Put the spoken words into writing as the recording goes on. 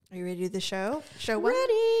Are you ready to do the show? Show one?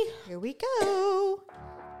 Ready. Here we go.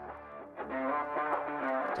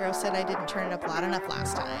 Daryl said I didn't turn it up loud enough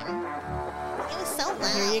last time. It was so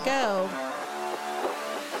loud. Here you go.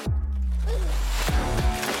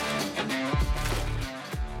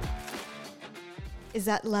 Is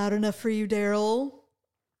that loud enough for you, Daryl?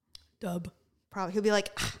 Dub. Probably. He'll be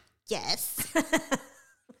like, yes. I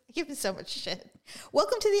give him so much shit.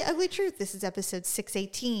 Welcome to The Ugly Truth. This is episode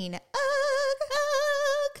 618. Ugh.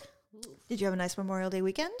 Did you have a nice Memorial Day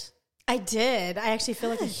weekend? I did. I actually feel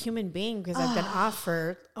like a human being because I've been off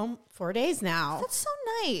for 4 days now. That's so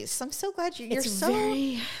nice. I'm so glad you're It's so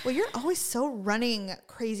very- well. You're always so running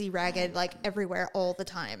crazy ragged, like everywhere all the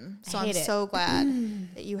time. So I'm so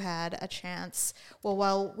glad that you had a chance. Well,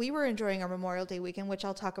 while we were enjoying our Memorial Day weekend, which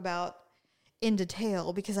I'll talk about in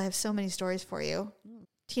detail because I have so many stories for you.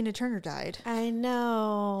 Tina Turner died. I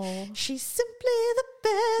know. She's simply the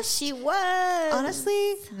best. She was.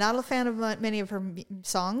 Honestly, not a fan of many of her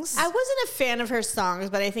songs. I wasn't a fan of her songs,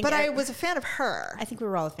 but I think I was a fan of her. I think we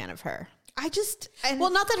were all a fan of her. Well,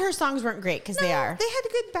 not that her songs weren't great, because they are. They had a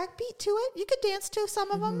good backbeat to it. You could dance to some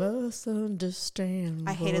of them. Must understand.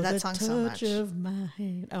 I hated that song so much. Of my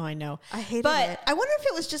hand. Oh, I know. I hated it. I wonder if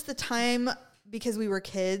it was just the time because we were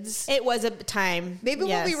kids. It was a time. Maybe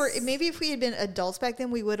maybe if we had been adults back then,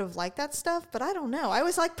 we would have liked that stuff. But I don't know. I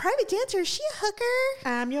was like, private dancer, is she a hooker?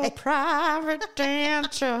 I'm your private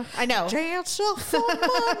dancer. I know. Dancer for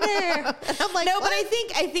money. I'm like, no, what? but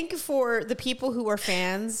I think for the people who are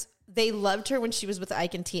fans, they loved her when she was with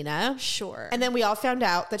Ike and Tina. Sure. And then we all found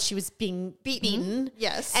out that she was being beaten.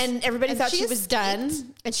 Yes. And everybody thought she was done.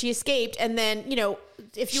 And she escaped. And then,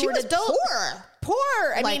 if you were an adult.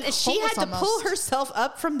 Poor. I mean, she had to pull herself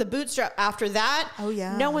up from the bootstrap after that. Oh,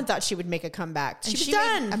 yeah. No one thought she would make a comeback. She was made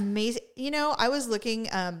done. Amazing. I was looking,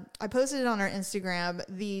 I posted it on our Instagram,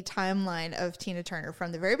 the timeline of Tina Turner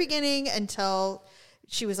from the very beginning until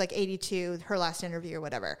she was like 82, her last interview or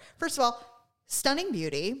whatever. First of all, stunning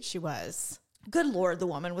beauty. She was. Good Lord, the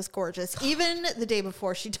woman was gorgeous. Even the day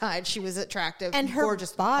before she died, she was attractive. And her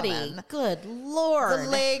gorgeous body. woman. Good Lord.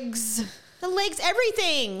 The legs,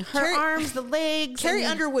 everything. Her arms, the legs. Carrie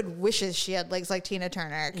Underwood wishes she had legs like Tina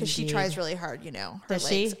Turner because she tries really hard, Her Does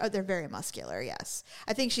legs, she? they're very muscular, yes.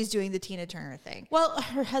 I think she's doing the Tina Turner thing. Well,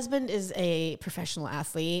 her husband is a professional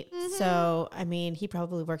athlete. Mm-hmm. So, I mean, he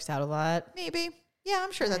probably works out a lot. Maybe. Yeah,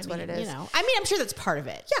 I'm sure that's what it is. I'm sure that's part of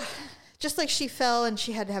it. Yeah. Just like she fell and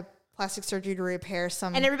she had to have plastic surgery to repair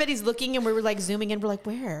some. And everybody's looking and we were like zooming in. We're like,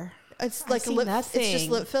 where? It's like it's just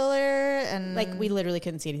lip filler. And like we literally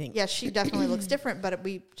couldn't see anything. Yeah, she definitely looks different, but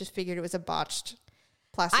we just figured it was a botched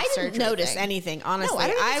plastic surgery. I didn't notice anything, honestly.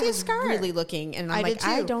 No, I was really looking and I'm like,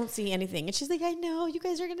 I don't see anything. And she's like, I know, you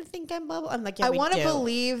guys are going to think I'm bubble. I'm like, yeah, I want to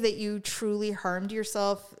believe that you truly harmed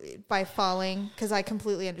yourself by falling because I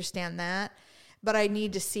completely understand that. But I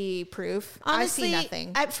need to see proof. Honestly, I see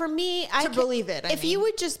nothing. For me, I believe it. If you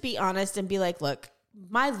would just be honest and be like, look,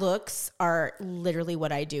 my looks are literally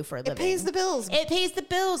what I do for a living. It pays the bills. It pays the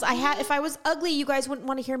bills. If I was ugly, you guys wouldn't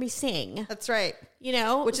want to hear me sing. That's right.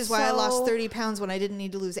 Which is why I lost 30 pounds when I didn't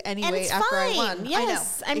need to lose any weight after I won.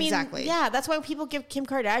 Yes. I know. Exactly. Yeah, that's why people give Kim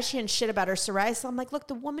Kardashian shit about her psoriasis. I'm like, look,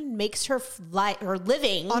 the woman makes her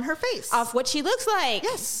living on her face off what she looks like.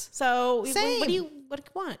 Yes. So what do you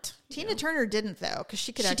want? Tina Turner didn't though, because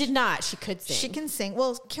she could. She did not. She could sing. She can sing.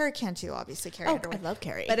 Well, Carrie can too, obviously. Carrie Underwood. I love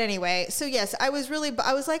Carrie. But anyway, so yes, I was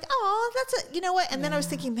like, oh, that's you know what? And then I was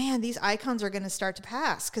thinking, man, these icons are going to start to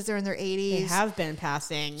pass because they're in their 80s. They have been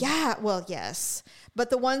passing. Yeah. Well, yes, but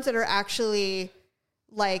the ones that are actually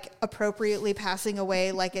like appropriately passing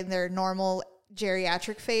away, like in their normal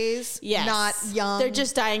geriatric phase, not young. They're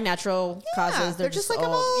just dying natural causes. They're just like old.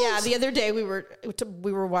 I'm old. Yeah. The other day we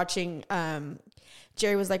were watching.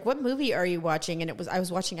 Jerry was like, "What movie are you watching?" And I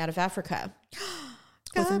was watching Out of Africa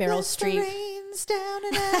with Meryl Streep. Rains down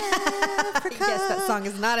in Africa. Yes, that song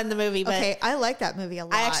is not in the movie, but okay, I like that movie a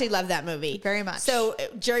lot. I actually love that movie very much. So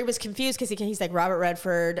Jerry was confused because he's like Robert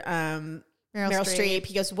Redford, Meryl Streep.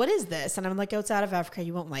 He goes, "What is this?" And I'm like, "Oh, it's Out of Africa.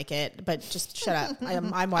 You won't like it, but just shut up.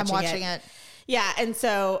 I'm watching it." Yeah, and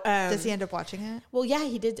so does he end up watching it? Well, yeah,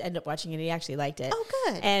 he did end up watching it. He actually liked it. Oh,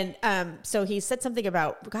 good. And so he said something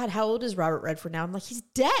about, God, how old is Robert Redford now? I'm like, he's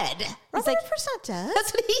dead. Robert Redford's not dead.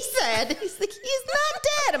 That's what he said. He's like, he's not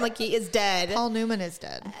dead. I'm like, he is dead. Paul Newman is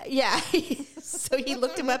dead. Yeah. So he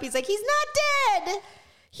looked him up. He's like, he's not dead.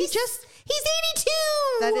 He's 82.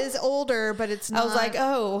 That is older, but it's not. I was like,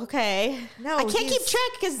 oh, okay. No, I can't keep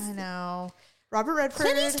track because I know. Robert Redford.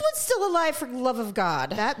 Clint Eastwood's still alive, for the love of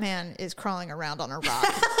God. That man is crawling around on a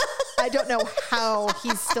rock. I don't know how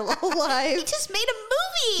he's still alive. He just made a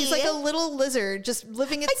movie. He's like a little lizard, just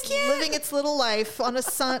living its little life on a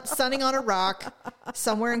sunning on a rock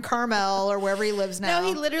somewhere in Carmel or wherever he lives now. No,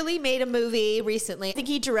 he literally made a movie recently. I think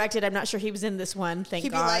he directed. I'm not sure he was in this one.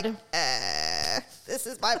 Thank God. He'd be like, this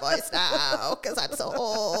is my voice now because I'm so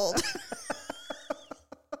old.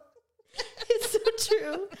 It's so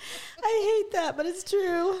true. I hate that, but it's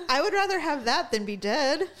true. I would rather have that than be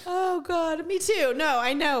dead. Oh, God. Me too. No,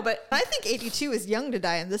 I know, but I think 82 is young to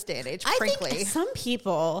die in this day and age, frankly. I think some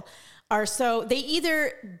people are they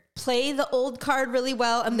either play the old card really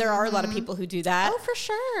well, and there are a lot of people who do that. Oh, for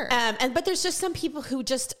sure. But there's just some people who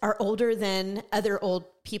just are older than other old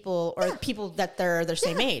people or people that they're their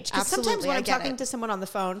same age. Because sometimes when I'm talking to someone on the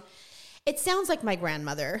phone, it sounds like my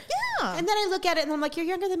grandmother. Yeah. And then I look at it and I'm like, you're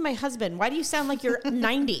younger than my husband. Why do you sound like you're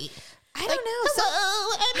 90? I don't know.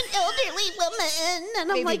 Hello, I'm an elderly woman.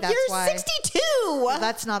 And I'm like, you're 62.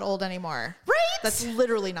 That's not old anymore. Right? That's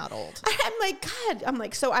literally not old. I'm like, God. I'm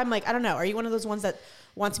like, I don't know. Are you one of those ones that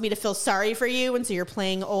wants me to feel sorry for you and so you're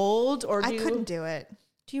playing old? Or I couldn't do it.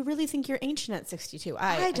 Do you really think you're ancient at 62?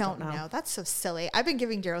 I don't know. That's so silly. I've been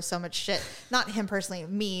giving Daryl so much shit. Not him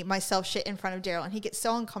personally, myself shit in front of Daryl. And he gets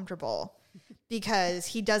so uncomfortable because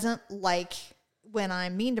he doesn't like when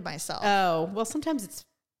I'm mean to myself. Oh, well, sometimes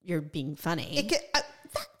you're being funny. Thank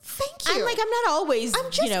you. I'm like, I'm not always, I'm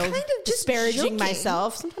just kind of disparaging joking.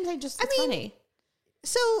 myself. Sometimes it's funny.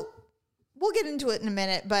 So we'll get into it in a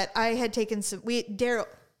minute, but I had taken Daryl,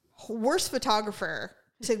 worst photographer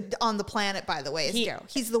on the planet, by the way, is Daryl.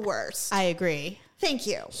 He's the worst. I agree. Thank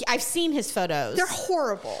you. I've seen his photos. They're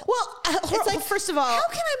horrible. Well, it's like, first of all, how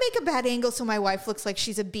can I make a bad angle so my wife looks like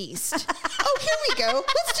she's a beast? Oh, here we go.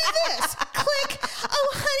 Let's do this. Click. Oh,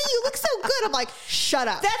 honey, you look so good. I'm like, shut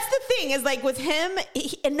up. That's the thing is like with him,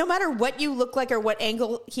 and no matter what you look like or what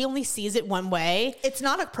angle, he only sees it one way. It's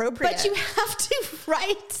not appropriate. But you have to,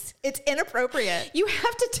 right? It's inappropriate. You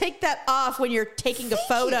have to take that off when you're taking a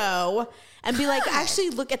photo. And be like, actually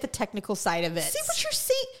look at the technical side of it. See what you're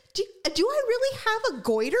seeing? Do I really have a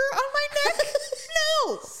goiter on my neck?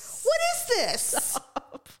 No. What is this?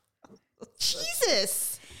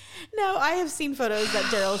 Jesus. No, I have seen photos that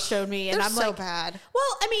Daryl showed me, and I'm so like, bad.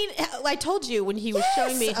 Well, I mean, I told you when he was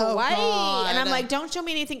showing me Hawaii, and I'm like, don't show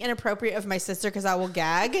me anything inappropriate of my sister because I will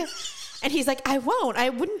gag. And he's like, I won't. I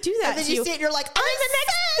wouldn't do that. And then you see it, and you're like, and then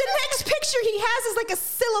the next picture he has is like a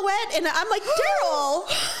silhouette, and I'm like,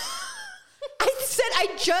 Daryl. I said,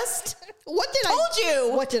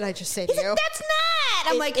 What did I just say to you? Like, that's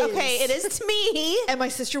not. I'm like, okay, it is to me. And my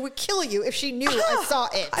sister would kill you if she knew I saw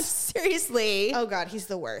it. Seriously. Oh God, he's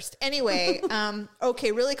the worst. Anyway,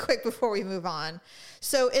 okay, really quick before we move on.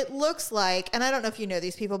 So it looks like, and I don't know if you know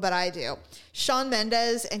these people, but I do. Shawn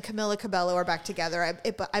Mendes and Camila Cabello are back together,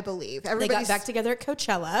 I believe. They got back together at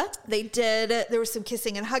Coachella. They did. There was some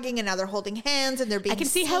kissing and hugging, and now they're holding hands, and they're being I can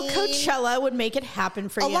see how Coachella would make it happen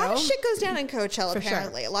for you. A lot of shit goes down in Coachella,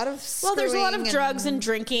 apparently. Sure. A lot of there's a lot of drugs and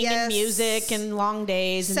drinking and music and long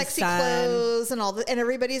days and sexy clothes and and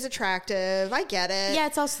everybody's attractive. I get it. Yeah,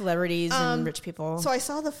 it's all celebrities and rich people. So I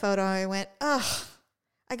saw the photo, I went, ugh.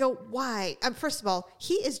 I go, why? First of all,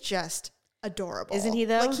 he is just adorable. Isn't he,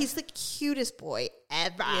 though? Like, he's the cutest boy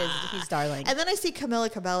ever. He is. He's darling. And then I see Camila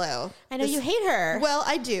Cabello. I know you hate her. Well,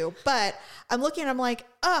 I do. But I'm looking and I'm like,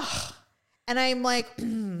 ugh. And I'm like,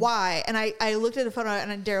 why? And I looked at the photo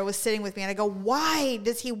and Daryl was sitting with me and I go, why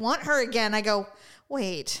does he want her again? I go,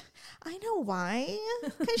 wait. I know why.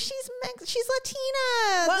 Because she's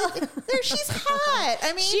Latina. Well, she's hot.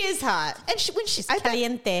 I mean, she is hot. And when she's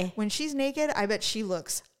caliente. When she's naked, I bet she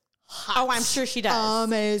looks hot. Oh, I'm sure she does.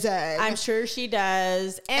 Amazing. I'm sure she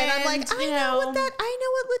does. And I'm like, I know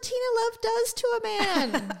what Latina love does to a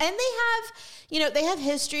man. And they have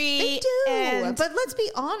history. They do. But let's be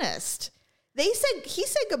honest. He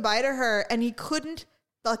said goodbye to her and he couldn't,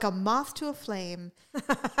 like a moth to a flame.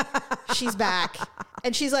 She's back.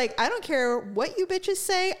 And she's like, I don't care what you bitches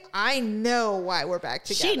say. I know why we're back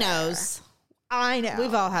together. She knows. I know.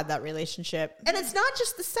 We've all had that relationship. And it's not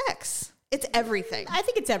just the sex. It's everything. I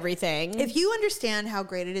think it's everything. If you understand how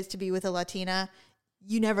great it is to be with a Latina,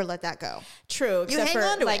 you never let that go. True. Except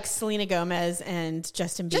for like Selena Gomez and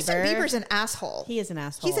Justin Bieber. Justin Bieber's an asshole. He is an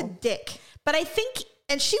asshole. He's a dick. But I think...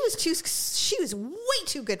 And she was way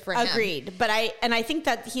too good for him. Agreed. But I think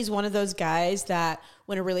that he's one of those guys that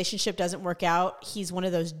when a relationship doesn't work out, he's one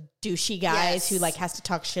of those douchey guys who like has to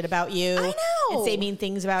talk shit about you. I know. And say mean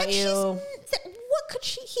things about you. What could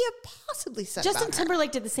he have possibly said Justin about Timberlake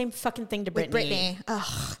her? did the same fucking thing to Britney. With Britney.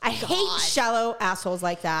 Ugh, I hate shallow assholes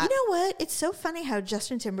like that. You know what? It's so funny how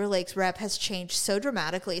Justin Timberlake's rep has changed so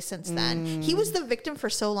dramatically since then. He was the victim for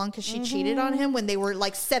so long because she cheated on him when they were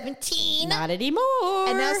like 17. Not anymore.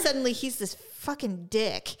 And now suddenly he's this fucking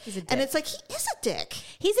dick. He's a dick. And it's like, he is a dick.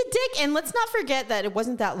 He's a dick. And let's not forget that it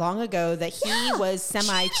wasn't that long ago that he was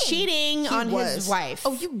semi-cheating on his wife.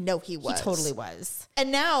 Oh, you know he was. He totally was.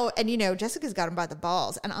 And now, and you know, Jessica's got him by the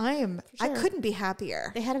balls. And I couldn't be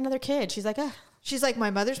happier. They had another kid. She's like, She's like, my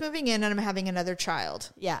mother's moving in and I'm having another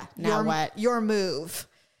child. Yeah. Now what? Your move.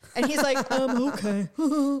 And he's like, okay.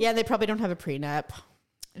 Yeah, they probably don't have a prenup.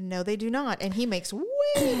 No, they do not. And he makes way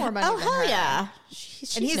more money than her. Oh, hell yeah.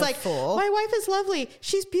 And he's no like, fool. My wife is lovely.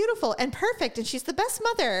 She's beautiful and perfect. And she's the best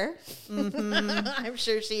mother. Mm-hmm. I'm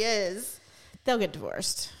sure she is. They'll get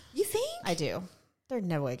divorced. You think? I do. They're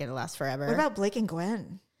never going to last forever. What about Blake and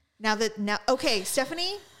Gwen? Okay,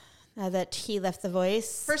 Stephanie. Now that he left The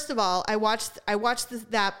Voice. First of all, I watched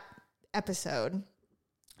that episode.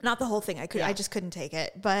 Not the whole thing. I just couldn't take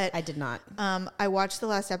it. But I did not. I watched the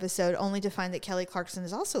last episode only to find that Kelly Clarkson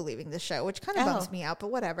is also leaving the show, which kind of bums me out,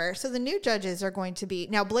 but whatever. So the new judges are going to be,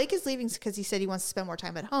 now Blake is leaving because he said he wants to spend more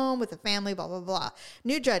time at home with the family, blah, blah, blah.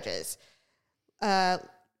 New judges.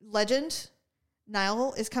 Legend,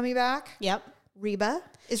 Niall is coming back. Yep. Reba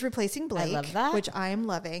is replacing Blake. I love that. Which I am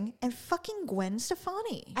loving. And fucking Gwen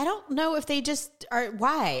Stefani. I don't know if they just are,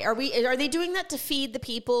 why? Are they doing that to feed the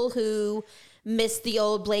people who miss the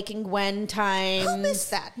old Blake and Gwen times? Who missed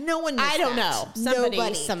that? No one missed that. I don't know.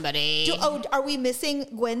 Somebody. Are we missing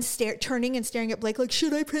Gwen turning and staring at Blake like,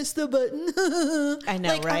 should I press the button? I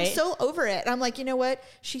know, right? I'm so over it. I'm like, you know what?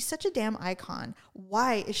 She's such a damn icon.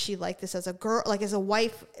 Why is she like this as a girl, like as a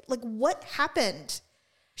wife? Like, what happened?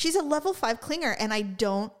 She's a level 5 clinger, and I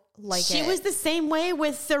don't like it. She was the same way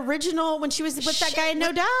with the original when she was with that guy,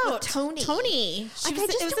 No Doubt. With Tony.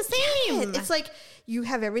 It was the same. It's like, you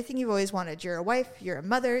have everything you've always wanted. You're a wife, you're a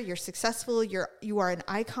mother, you're successful, you are an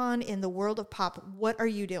icon in the world of pop. What are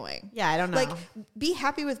you doing? Yeah, I don't know. Like, be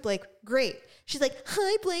happy with Blake. Great. She's like,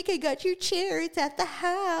 hi, Blake, I got your chair. It's at the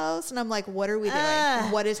house. And I'm like, what are we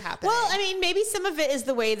doing? What is happening? Well, I mean, maybe some of it is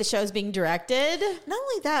the way the show's being directed. Not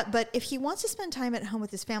only that, but if he wants to spend time at home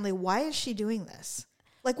with his family, why is she doing this?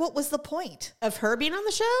 Like, what was the point of her being on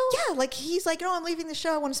the show? Yeah, like he's like, no, I'm leaving the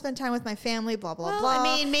show. I want to spend time with my family. Blah blah blah. I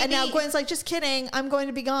mean, maybe, and now Gwen's like, just kidding. I'm going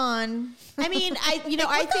to be gone. I mean, I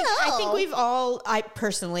think we've all. I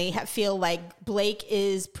personally feel like Blake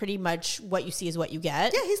is pretty much what you see is what you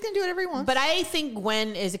get. Yeah, he's going to do whatever he wants. But I think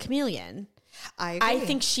Gwen is a chameleon. I agree. I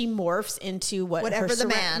think she morphs into whatever the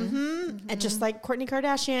man, and just like Kourtney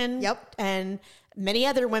Kardashian. Yep, and many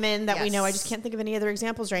other women that we know. I just can't think of any other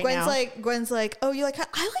examples now. Gwen's like, oh, you like?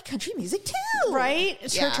 I like country music too, right?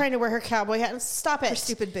 It's her trying to wear her cowboy hat and stop it. Her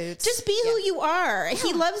stupid boots. Just be who you are. Yeah.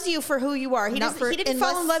 He loves you for who you are. He didn't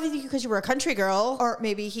fall in love with you because you were a country girl, or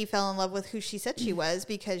maybe he fell in love with who she said she was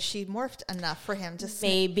because she morphed enough for him to.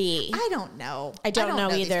 Maybe I don't know. I don't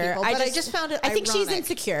know either. People, I just found it. I think she's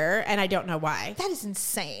insecure, and I don't know why. That is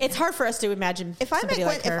insane. It's hard for us to imagine. If I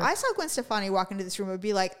saw Gwen Stefani walk into this room, I would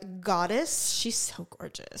be like, goddess. She's so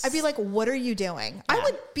gorgeous. I'd be like, what are you doing? Yeah. I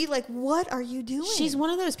would be like, what are you doing? She's one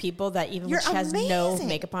of those people that even when she has no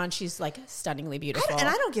makeup on, she's like stunningly beautiful. And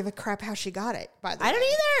I don't give a crap how she got it, by the way. I don't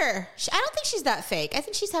either. I don't think she's that fake. I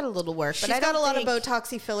think she's had a little work. She's got a lot of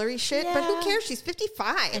Botoxy fillery shit, but who cares? She's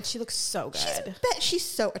 55. And she looks so good. She's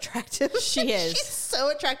so attractive. She is. She's so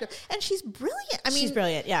attractive. And she's brilliant. I mean, she's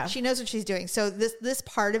brilliant, yeah. She knows what she's doing. So this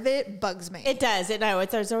part of it bugs me. It does.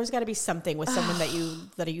 There's always got to be something with someone that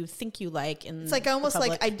you think you like. It's like almost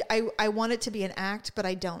like I want it to be an act, but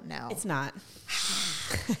I don't know. It's not.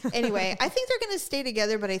 Anyway, I think they're going to stay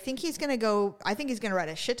together, but I think he's going to write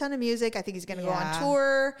a shit ton of music. I think he's going to go on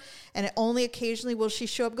tour, and only occasionally will she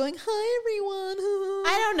show up going, hi, everyone.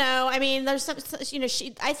 I don't know. I mean, there's some,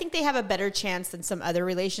 I think they have a better chance than some other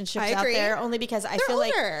relationships out there, only because I feel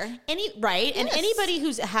older. Like and anybody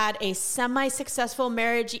who's had a semi-successful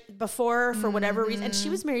marriage before for whatever reason, and she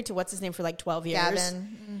was married to what's his name for like 12 years.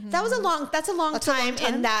 Gavin. Mm-hmm. That's a long time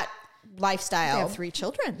in that lifestyle. They have 3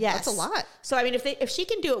 children. Yes. That's a lot. So I mean, if she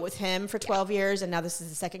can do it with him for 12 years, and now this is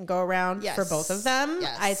the second go around for both of them,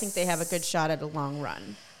 I think they have a good shot at a long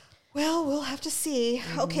run. Well, we'll have to see.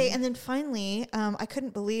 Mm-hmm. Okay, and then finally, I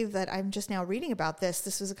couldn't believe that I'm just now reading about this.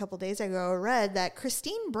 This was a couple days ago. I read that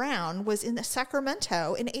Christine Brown was in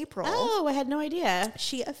Sacramento in April. Oh, I had no idea.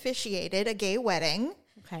 She officiated a gay wedding.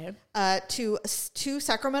 Okay. To 2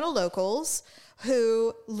 Sacramento locals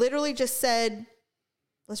who literally just said,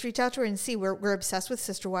 let's reach out to her and see. We're obsessed with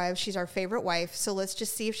sister wives. She's our favorite wife. So let's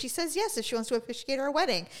just see if she says yes, if she wants to officiate our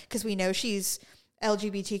wedding. Because we know she's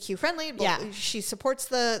LGBTQ friendly. She supports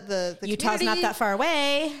the Utah's community. not that far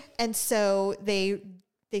away. And so they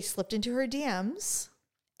slipped into her DMs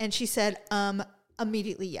and she said,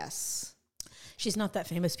 immediately yes. She's not that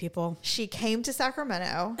famous, people. She came to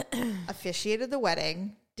Sacramento, officiated the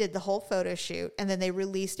wedding, did the whole photo shoot, and then they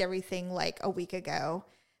released everything like a week ago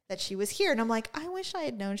that she was here. And I'm like, I wish I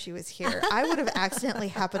had known she was here. I would have accidentally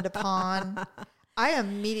happened upon...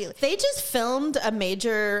 They just filmed a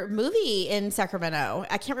major movie in Sacramento.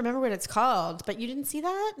 I can't remember what it's called, but you didn't see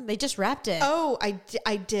that? They just wrapped it. Oh,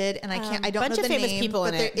 I did, and I don't know the name. Bunch of famous people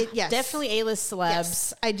in it. Yes. Definitely A-list celebs.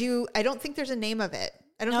 Yes, I do. I don't think there's a name of it.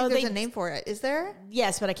 I don't think there's a name for it. Is there?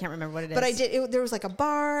 Yes, but I can't remember what it is. But I did. There was like a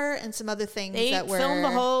bar and some other things that were... They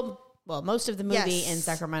filmed most of the movie in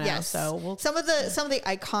Sacramento. Yes. So some of the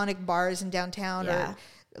iconic bars in downtown are...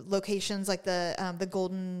 locations like the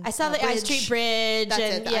Golden I saw the I Street Bridge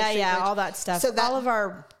and Bridge. All that stuff. So all of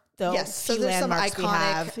our so there's some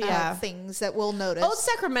iconic things that we'll notice. Old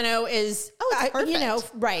Sacramento is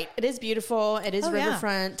right. It is beautiful. It is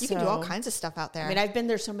riverfront. You can do all kinds of stuff out there. I mean, I've been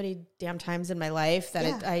there so many damn times in my life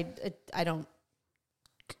that I don't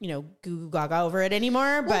goo gaga over it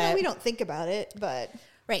anymore. But no, we don't think about it. But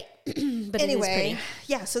right. But anyway,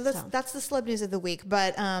 so that's the celeb news of the week.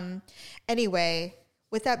 But anyway.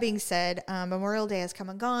 With that being said, Memorial Day has come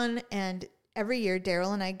and gone, and every year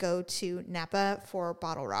Daryl and I go to Napa for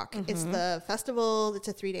BottleRock. Mm-hmm. It's the festival. It's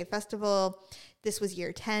a 3-day festival. This was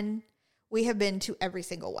year 10. We have been to every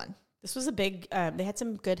single one. This was a big, they had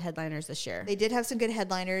some good headliners this year. They did have some good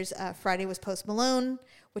headliners. Friday was Post Malone,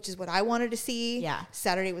 which is what I wanted to see. Yeah.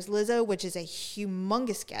 Saturday was Lizzo, which is a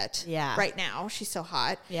humongous get. Yeah. Right now. She's so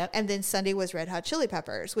hot. Yep. And then Sunday was Red Hot Chili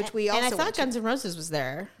Peppers, which we also And I thought Guns N' Roses was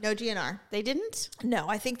there. No GNR. They didn't? No,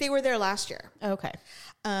 I think they were there last year. Okay.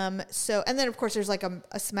 So, and then of course there's like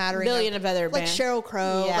a smattering. Billion of other like bands. Sheryl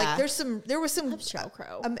Crow. Yeah. Like there was some. I love Sheryl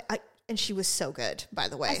Crow. And she was so good, by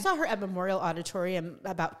the way. I saw her at Memorial Auditorium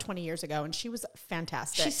about 20 years ago, and she was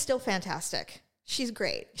fantastic. She's still fantastic. She's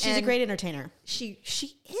great. She's a great entertainer. She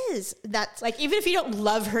is. That's like, even if you don't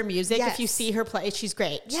love her music, if you see her play, she's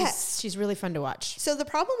great. Yes. She's really fun to watch. So the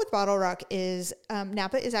problem with BottleRock is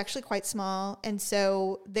Napa is actually quite small, and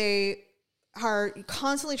so they are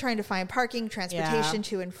constantly trying to find parking, transportation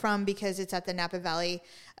to and from, because it's at the Napa Valley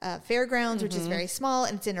Fairgrounds, which is very small,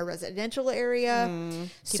 and it's in a residential area.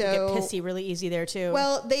 People get pissy really easy there too.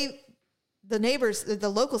 Well, the neighbors, the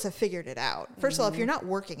locals have figured it out. First of all, if you're not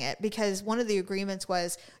working it, because one of the agreements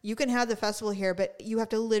was you can have the festival here, but you have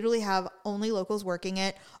to literally have only locals working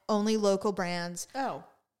it, only local brands. Oh,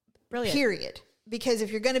 brilliant. Period. Because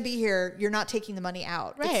if you're going to be here, you're not taking the money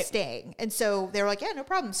out. Right. It's staying. And so they were like, yeah, no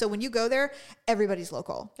problem. So when you go there, everybody's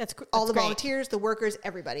local. That's all the volunteers, the workers,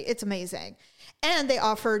 everybody. It's amazing. And they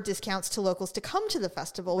offer discounts to locals to come to the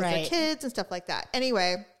festival with their kids and stuff like that.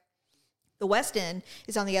 Anyway, the West End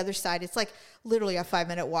is on the other side. It's like literally a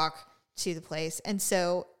 5-minute walk to the place. And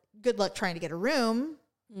so good luck trying to get a room,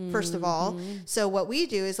 first of all. So what we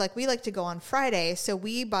do is we like to go on Friday. So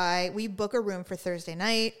we book a room for Thursday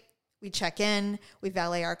night. We check in, we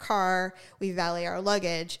valet our car, we valet our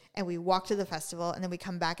luggage, and we walk to the festival, and then we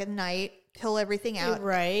come back at night, pill everything out.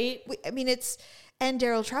 Right. And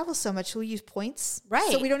Daryl travels so much, we use points.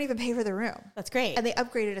 Right. So we don't even pay for the room. That's great. And they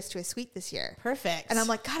upgraded us to a suite this year. Perfect. And I'm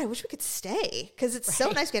like, God, I wish we could stay, because it's so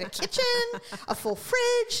nice. We get a kitchen, a full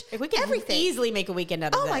fridge, we could everything. Easily make a weekend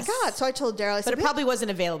out of this. Oh my God. So I told Daryl, I said, but it probably wasn't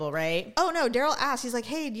available, right? Oh no, Daryl asked, he's like,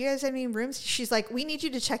 hey, do you guys have any rooms? She's like, we need you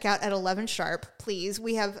to check out at 11 sharp, please.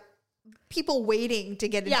 We have people waiting to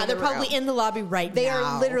get into the room. Yeah, they're probably in the lobby right now. They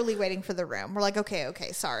are literally waiting for the room. We're like, okay,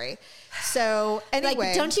 sorry. So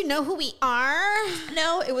anyway. Don't you know who we are?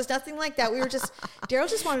 No, it was nothing like that. We were just, Daryl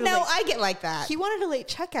just wanted to I get like that. He wanted a late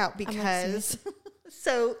checkout because,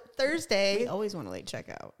 so Thursday. We always want a late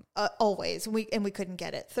checkout. Always. We couldn't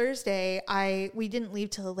get it. Thursday, we didn't leave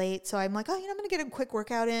till late. So I'm like, I'm going to get a quick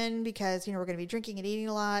workout in because, we're going to be drinking and eating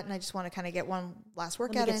a lot. And I just want to kind of get one last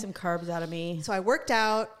workout in. Get some carbs out of me. So I worked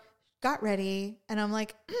out, got ready, and I'm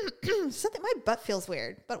like, something, my butt feels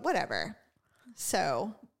weird, but whatever.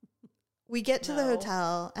 So we get to the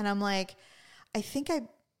hotel, and I'm like, I think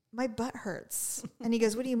my butt hurts. And he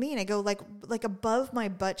goes, what do you mean? I go, like above my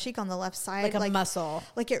butt cheek on the left side. Like a muscle.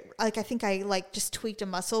 I think I just tweaked a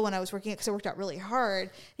muscle when I was working it because I worked out really hard.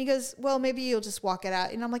 And he goes, well, maybe you'll just walk it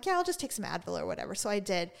out. And I'm like, yeah, I'll just take some Advil or whatever. So I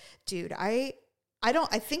did. Dude, I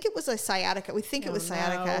think it was a sciatica. We think it was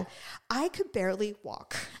sciatica. I could barely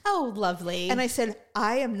walk. Oh, lovely. And I said,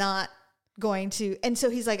 I am not going to. And so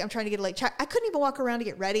he's like, I'm trying to get a late check. I couldn't even walk around to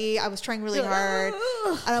get ready. I was trying really hard.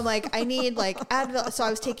 And I'm like, I need Advil. So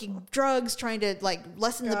I was taking drugs, trying to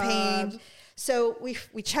lessen the pain. So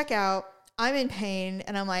we check out. I'm in pain,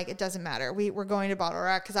 and I'm like, it doesn't matter. We're going to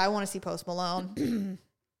BottleRock because I want to see Post Malone.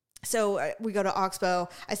 So we go to Oxbow.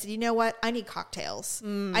 I said, you know what? I need cocktails.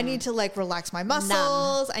 I need to like relax my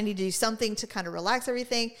muscles. I need to do something to kind of relax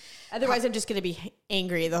everything. Otherwise, I'm just going to be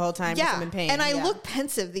angry the whole time because I'm in pain. And I look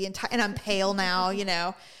pensive and I'm pale now, you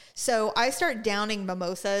know. So I start downing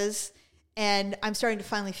mimosas, and I'm starting to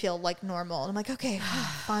finally feel like normal. And I'm like, okay,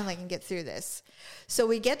 finally I can get through this. So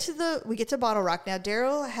we get to BottleRock. Now,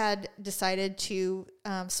 Daryl had decided to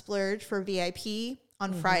splurge for VIP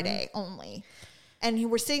on Friday only.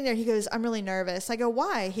 And we're sitting there. He goes, I'm really nervous. I go,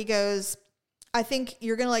 why? He goes, I think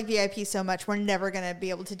you're going to like VIP so much, we're never going to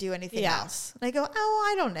be able to do anything else. And I go, oh,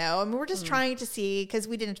 I don't know. I mean, we're just trying to see because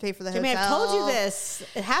we didn't pay for the hotel. Jimmy, I've told you this.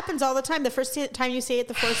 It happens all the time. The first time you say it,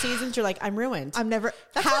 the 4 seasons, you're like, I'm ruined. I'm never.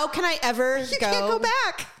 How can I ever go? You can't go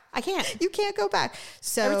back. I can't. You can't go back.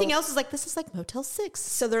 So everything else is like, this is like Motel 6.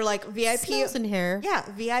 So they're like VIP. Smells in here. Yeah.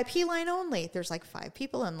 VIP line only. There's like 5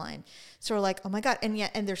 people in line. So we're like, oh my God.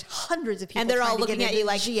 And there's hundreds of people. And they're all looking at you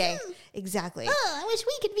like, GA. Exactly. Oh, I wish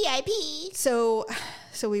we could VIP. So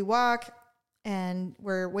we walk and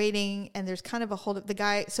we're waiting, and there's kind of a hold up the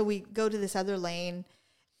guy. So we go to this other lane,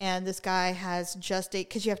 and this guy has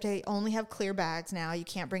because you have to only have clear bags now. You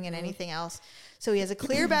can't bring in anything else. So he has a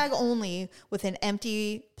clear bag only with an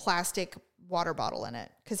empty plastic water bottle in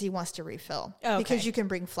it because he wants to refill. Oh, okay. Because you can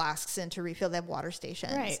bring flasks in to refill. They have water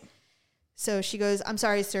stations. Right. So she goes, I'm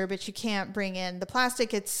sorry, sir, but you can't bring in the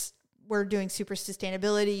plastic. We're doing super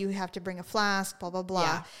sustainability. You have to bring a flask, blah, blah, blah.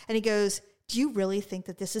 Yeah. And he goes, do you really think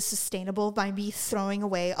that this is sustainable by me throwing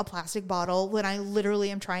away a plastic bottle when I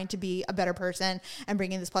literally am trying to be a better person and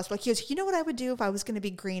bringing this plastic bottle? He goes, you know what I would do if I was going to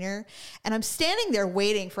be greener? And I'm standing there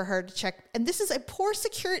waiting for her to check. And this is a poor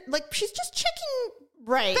security, like she's just checking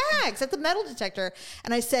bags at the metal detector.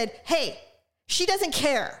 And I said, hey, she doesn't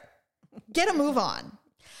care. Get a move on.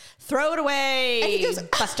 Throw it away. And he goes,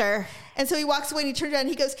 Buster. And so he walks away and he turns around and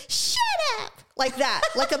he goes, shut up. Like that,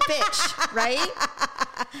 like a bitch, right?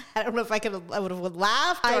 I don't know if I would have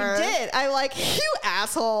laughed. I did. I'm like, you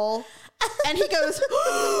asshole. And he goes,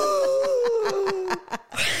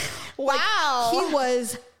 wow. Like, he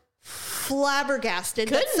was flabbergasted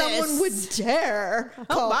that someone would dare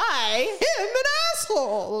call him an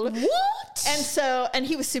asshole. What? And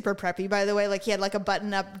he was super preppy, by the way. Like he had like a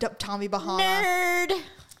button up Tommy Bahama. Nerd.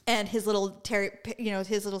 And his little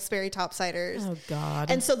his little Sperry topsiders. Oh God!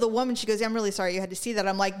 And so the woman, she goes, "I'm really sorry you had to see that."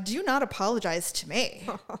 I'm like, "Do not apologize to me."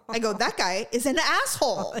 I go, "That guy is an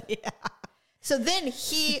asshole." Yeah. So then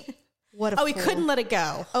he couldn't let it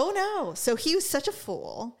go. Oh no! So he was such a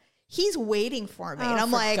fool. He's waiting for me, and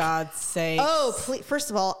I'm like, "For God's sake!" Oh, please. First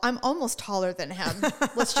of all, I'm almost taller than him.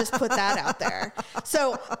 Let's just put that out there.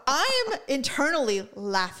 So I am internally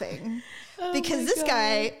laughing. Because this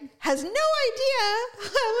guy has no idea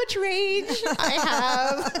how much rage I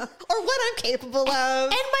have or what I'm capable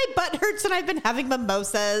of. And my butt hurts and I've been having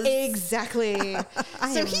mimosas. Exactly.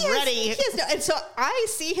 I'm ready. And so I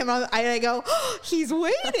see him and I go, oh, he's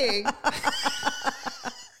waiting.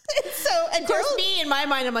 And of course, me in my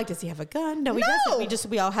mind, I'm like, does he have a gun? No, he doesn't.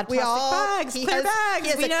 We all had plastic bags, clear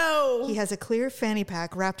bags. We know. He has a clear fanny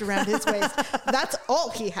pack wrapped around his waist. That's all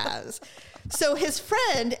he has. So his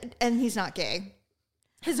friend, and he's not gay,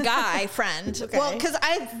 his guy friend. Okay. Well, because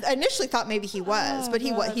I initially thought maybe he was, but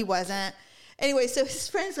he wasn't. Anyway, so his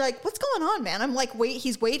friends are like, "What's going on, man?" I'm like, "Wait."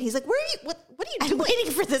 He's waiting. He's like, "Where are you? What are you doing?" I'm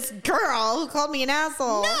waiting for this girl who called me an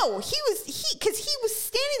asshole. No, because he was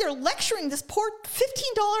standing there lecturing this poor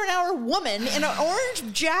 $15 an hour woman in an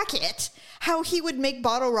orange jacket how he would make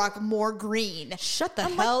BottleRock more green. Shut the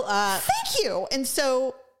hell up. Thank you. And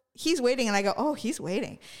so he's waiting, and I go, oh, he's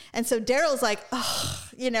waiting. And so Daryl's like, oh,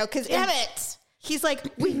 because damn it. He's like,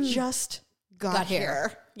 we just got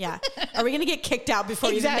here. Yeah. Are we going to get kicked out before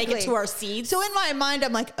we even make it to our seats? So in my mind,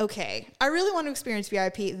 I'm like, okay, I really want to experience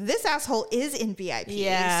VIP. This asshole is in VIP.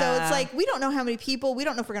 Yeah. So it's like, we don't know how many people. We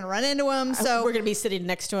don't know if we're going to run into him. So we're going to be sitting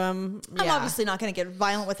next to him. I'm obviously not going to get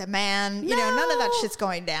violent with a man. You know, none of that shit's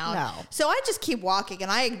going down. No. So I just keep walking and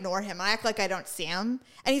I ignore him. I act like I don't see him.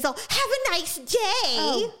 And he's all, have a nice day.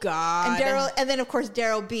 Oh, God. And then of course,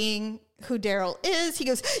 Daryl being who Daryl is, he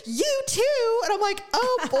goes, you too. And I'm like,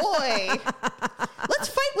 oh boy, let's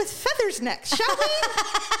fight with feathers next, shall we?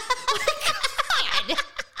 God.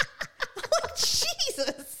 Like,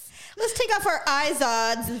 Jesus. Let's take off our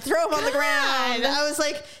Izods and throw them on the ground. I was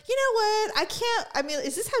like, you know what? I can't. I mean,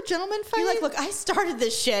 is this how gentlemen fight? You're like, look, I started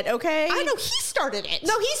this shit, okay? I know he started it.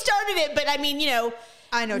 No, he started it, but I mean,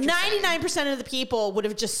 I know what you're 99% of the people would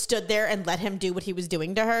have just stood there and let him do what he was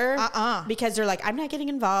doing to her. Because they're like, I'm not getting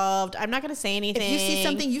involved. I'm not going to say anything. If you see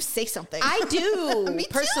something, you say something. I do. Me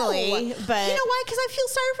personally. Too. But you know why? Because I feel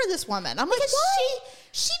sorry for this woman. I'm like, why?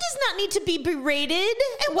 She does not need to be berated.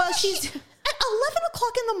 And while she's at 11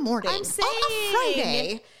 o'clock in the morning I'm saying, on a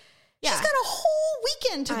Friday. Yeah. She's got a whole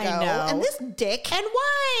weekend to go. And this dick. And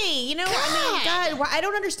why? You know, God, I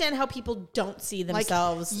don't understand how people don't see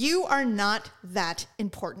themselves. Like, you are not that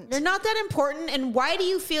important. You're not that important. And why do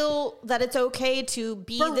you feel that it's okay to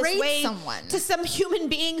be this way to some human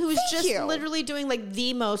being who's literally doing like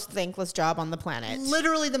the most thankless job on the planet?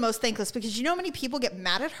 Literally the most thankless, because you know how many people get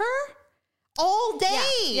mad at her all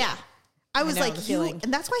day? Yeah. I was like,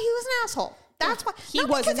 and that's why he was an asshole. That's why he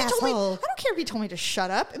was an asshole. I don't care if he told me to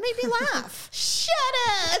shut up. It made me laugh. Shut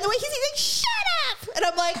up. And the way he's like, shut up. And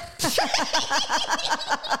I'm like,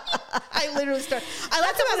 I literally started. I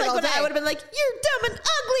laughed about it all day. I would have been like, you're dumb and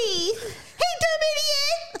ugly. Hey, dumb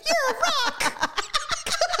idiot. You're a rock.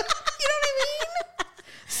 You know what I mean?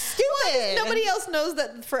 Stupid. Nobody else knows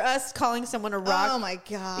that for us calling someone a rock. Oh my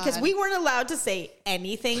God. Because we weren't allowed to say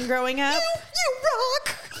anything growing up. You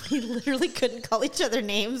rock. We literally couldn't call each other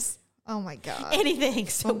names. Oh my God. Anything.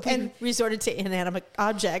 So we resorted to inanimate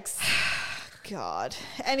objects. God.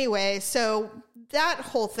 Anyway, so that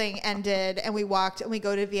whole thing ended and we walked and we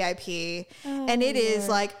go to VIP and it is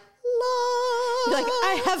like, love. You're like,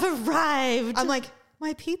 I have arrived. I'm like,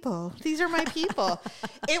 my people. These are my people.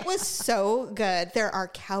 It was so good. There are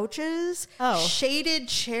couches, shaded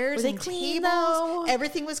chairs and tables. Though?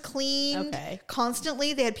 Everything was cleaned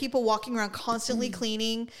constantly. They had people walking around constantly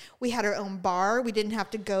cleaning. We had our own bar. We didn't have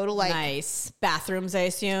to go to like... Nice. Bathrooms, I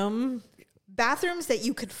assume. Bathrooms that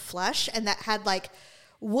you could flush and that had like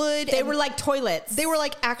wood. They were like toilets. They were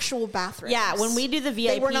like actual bathrooms. Yeah, when we do the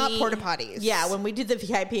VIP... They were not porta potties. Yeah, when we do the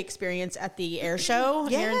VIP experience at the air show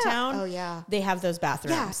here in town. Oh, yeah. They have those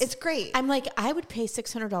bathrooms. Yeah, it's great. I'm like, I would pay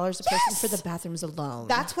 $600 a person for the bathrooms alone.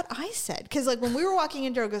 That's what I said. Because like when we were walking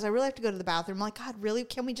in, Daryl goes, I really have to go to the bathroom. I'm like, God, really?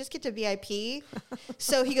 Can we just get to VIP?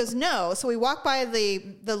 So he goes, no. So we walk by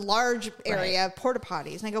the large area of porta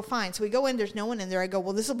potties. And I go, fine. So we go in. There's no one in there. I go,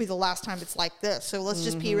 well, this will be the last time it's like this. So let's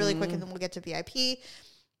just pee really quick and then we'll get to VIP.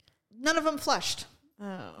 None of them flushed.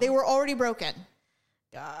 Oh. They were already broken.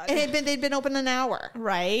 God. And they'd been open an hour.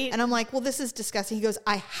 Right. And I'm like, well, this is disgusting. He goes,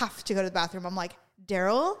 I have to go to the bathroom. I'm like,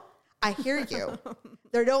 Daryl, I hear you.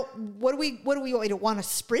 What do we want me to want to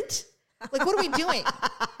sprint? Like, what are we doing?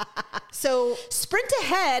 So sprint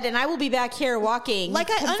ahead and I will be back here walking.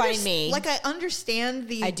 Find me. Like I understand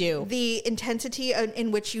the intensity in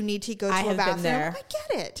which you need to go to a bathroom. Been there. I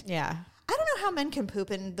get it. Yeah. I don't know how men can poop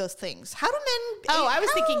in those things. How do men... I was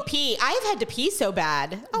thinking pee. I've had to pee so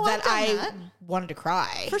bad that I wanted to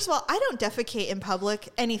cry. First of all, I don't defecate in public,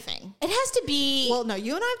 anything. It has to be... Well, no,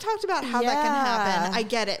 you and I have talked about how that can happen. I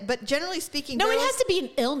get it. But generally speaking... No, girls, it has to be an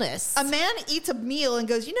illness. A man eats a meal and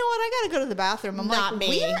goes, you know what? I got to go to the bathroom. I'm Not like,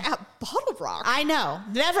 me. We're at BottleRock. I know.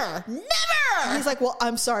 Never. And he's like, well,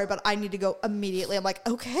 I'm sorry, but I need to go immediately. I'm like,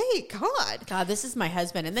 okay, God, this is my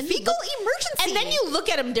husband. And then fecal emergency. And then you look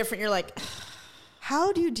at him different. You're like...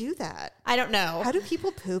 How do you do that? I don't know. How do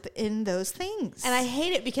people poop in those things? And I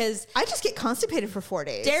hate it because... I just get constipated for 4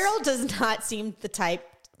 days. Daryl does not seem the type,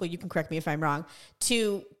 well, you can correct me if I'm wrong,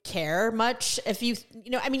 to care much. If he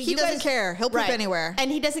doesn't care. He'll poop anywhere.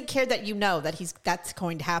 And he doesn't care that that's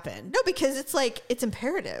going to happen. No, because it's like, it's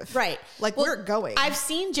imperative. Right. Like we're going. I've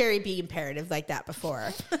seen Jerry be imperative like that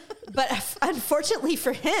before. But unfortunately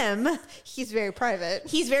for him, he's very private.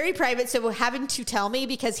 So having to tell me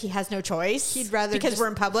because he has no choice. He'd rather because we're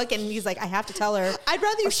in public and he's like, I have to tell her. I'd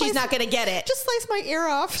rather she's not going to get it. Just slice my ear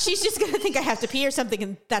off. She's just going to think I have to pee or something,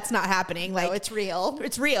 and that's not happening. Like, no, it's real.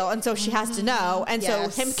 It's real, and so she has to know. And so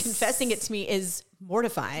him confessing it to me is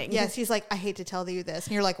mortifying. Yes, he's like, I hate to tell you this,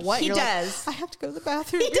 and you're like, what? You're does. Like, I have to go to the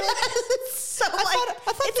bathroom. He does. It's so I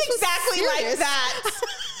thought it's exactly like that.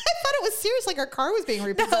 I thought it was serious, like our car was being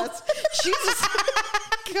repossessed. No. Jesus,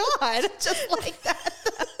 God, just like that.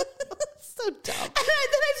 So dumb. And then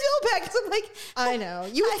I feel bad because I'm like, I know.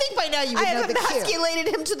 You would think by now you would know the cue. I have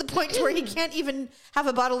emasculated him to the point to where he can't even have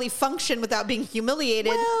a bodily function without being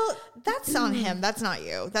humiliated. Well, that's on him. That's not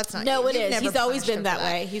you. That's not you. No, it is. He's always been that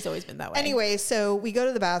way. He's always been that way. Anyway, so we go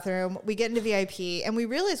to the bathroom, we get into VIP, and we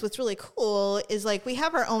realize what's really cool is like we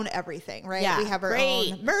have our own everything, right? Yeah, we have our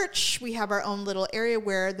own merch. We have our own little area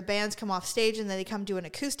where the bands come off stage and then they come do an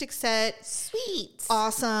acoustic set. Sweet.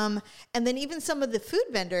 Awesome. And then even some of the food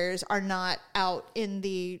vendors are not out in in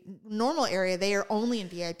the normal area, they are only in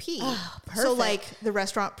VIP. Oh, so like the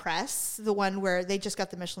restaurant Press, the one where they just got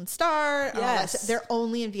the Michelin star, yes, they're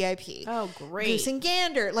only in VIP. Oh, great. Goose and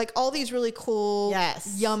Gander, like all these really cool,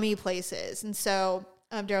 yummy places. And so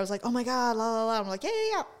Daryl was like, oh my God, la la la. I'm like,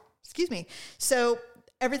 yeah. Excuse me. So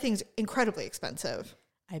everything's incredibly expensive.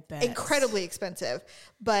 I bet. Incredibly expensive.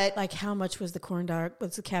 But like how much was the corn dog?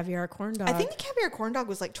 What's the caviar corn dog? I think the caviar corn dog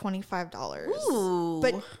was like $25. Ooh.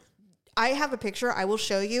 But I have a picture I will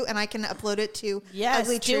show you and I can upload it to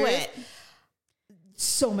Ugly Truth. Do it.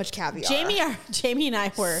 So much caviar. Jamie and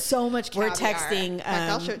I were so much caviar. We're texting.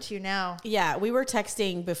 I'll show it to you now. Yeah, we were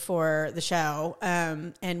texting before the show,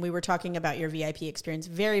 and we were talking about your VIP experience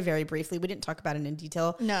very, very briefly. We didn't talk about it in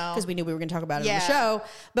detail, because we knew we were going to talk about it on the show.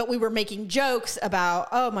 But we were making jokes about,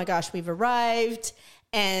 oh my gosh, we've arrived,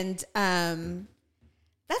 and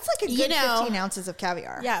that's like a good 15 ounces of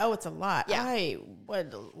caviar. Yeah. Oh, it's a lot. Yeah. I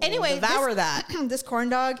would anyway devour that. This corn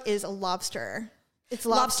dog is a lobster. It's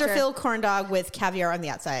lobster filled corn dog with caviar on the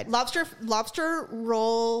outside. Lobster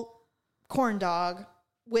roll corn dog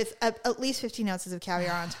with at least 15 ounces of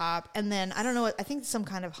caviar on top. And then, I don't know, I think some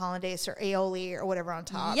kind of hollandaise or aioli or whatever on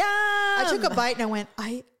top. Yeah. I took a bite and I went,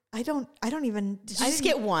 I don't even. Did you just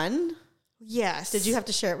get one? Yes. Did you have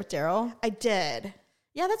to share it with Daryl? I did.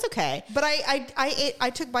 Yeah, that's okay. But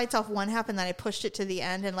I took bites off one half and then I pushed it to the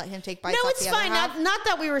end and let him take bites off the other half. No, it's fine. Not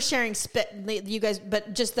that we were sharing spit, you guys,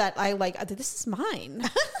 but just that I this is mine.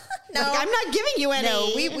 No, like, I'm not giving you any.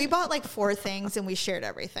 No, we bought like 4 things and we shared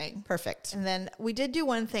everything. Perfect. And then we did do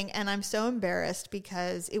one thing and I'm so embarrassed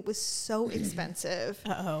because it was so expensive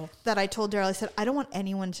that I told Daryl, I said, I don't want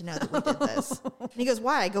anyone to know that we did this. And he goes,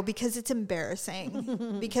 why? I go, because it's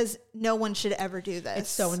embarrassing. Because no one should ever do this. It's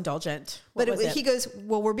so indulgent. He goes,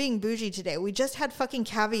 well, we're being bougie today. We just had fucking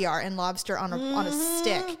caviar and lobster on a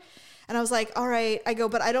stick. And I was like, all right. I go,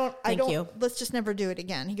 but I don't, let's just never do it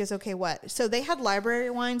again. He goes, okay, what? So they had library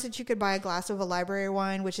wines that you could buy a glass of a library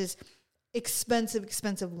wine, which is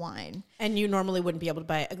expensive wine. And you normally wouldn't be able to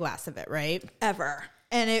buy a glass of it, right? Ever.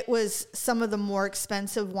 And it was some of the more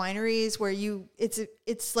expensive wineries where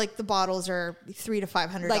it's like the bottles are $300 to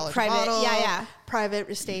 $500 like private, bottle, yeah, private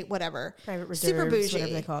estate, whatever, private reserves, super bougie,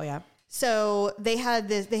 whatever they call, So they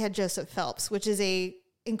had Joseph Phelps, which is a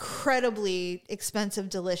incredibly expensive,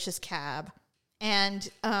 delicious cab, and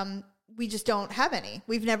we just don't have any.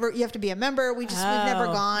 You have to be a member. We've never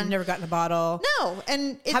gone. You've never gotten a bottle. No,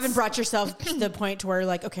 and haven't brought yourself to the point where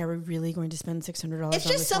like, okay, are we really going to spend $600 on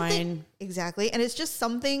this wine? Exactly, and it's just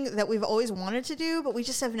something that we've always wanted to do, but we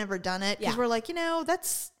just have never done it because we're like,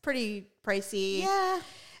 that's pretty pricey. Yeah.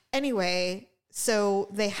 Anyway. So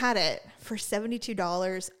they had it for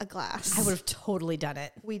 $72 a glass. I would have totally done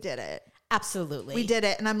it. We did it. Absolutely. We did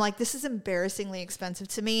it. And I'm like, this is embarrassingly expensive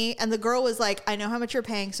to me. And the girl was like, I know how much you're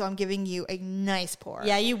paying, so I'm giving you a nice pour.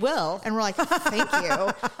 Yeah, you will. And we're like, thank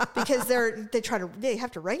you. Because they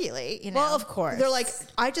have to regulate, Well, of course. They're like,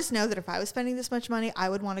 I just know that if I was spending this much money, I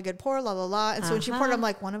would want a good pour, la la la. And so when she poured, I'm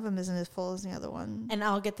like, one of them isn't as full as the other one. And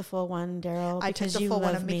I'll get the full one, Daryl. I took the full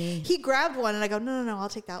one of me. He grabbed one and I go, no, I'll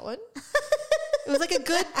take that one. It was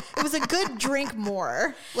like a good drink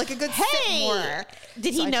more. Like a good sip more.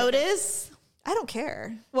 Did he notice? I don't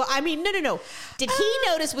care. Well, I mean, no. Did he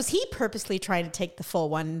notice? Was he purposely trying to take the full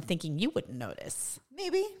one thinking you wouldn't notice?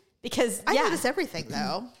 Maybe. Because I notice everything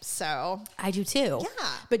though. So I do too. Yeah.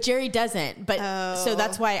 But Jerry doesn't. But so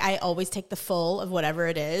that's why I always take the full of whatever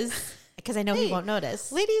it is. Because I know he won't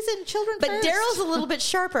notice. Ladies and children but first. Daryl's a little bit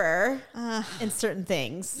sharper in certain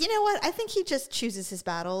things. You know what? I think he just chooses his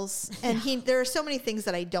battles. And there are so many things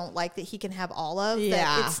that I don't like that he can have all of.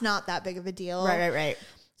 That it's not that big of a deal. Right.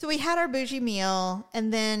 So we had our bougie meal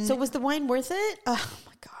and then... So was the wine worth it? Oh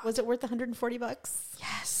my God. Was it worth $140?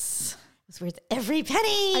 Yes. It was worth every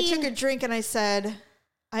penny. I took a drink and I said...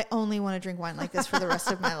 I only want to drink wine like this for the rest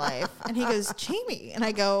of my life. And he goes, Jamie. And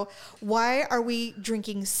I go, why are we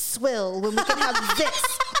drinking swill when we can have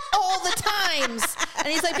this all the times? And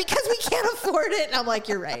he's like, because we can't afford it. And I'm like,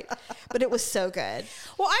 you're right. But it was so good.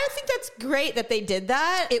 Well, I think that's great that they did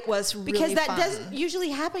that. It was really because that fun. Doesn't usually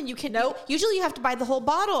happen. Usually you have to buy the whole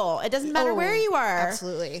bottle. It doesn't matter where you are.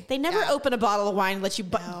 Absolutely. They never open a bottle of wine and let you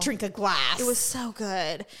drink a glass. It was so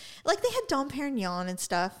good. Like they had Dom Perignon and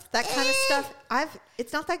stuff. That kind of stuff.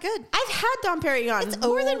 It's not that good. I've had Dom Perignon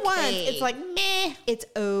more than once. It's like, meh. It's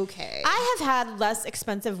okay. I have had less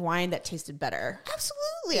expensive wine that tasted better.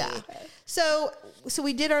 Absolutely. Yeah. So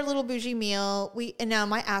we did our little bougie meal. And now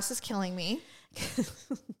my ass is killing me.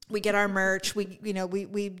 We get our merch.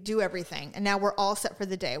 We do everything. And now we're all set for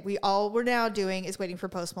the day. All we're now doing is waiting for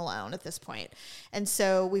Post Malone at this point. And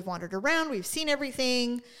so we've wandered around. We've seen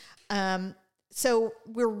everything. so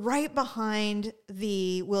we're right behind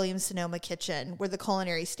the Williams-Sonoma kitchen, where the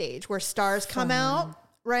culinary stage, where stars come out,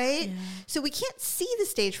 right? Yeah. So we can't see the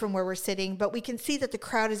stage from where we're sitting, but we can see that the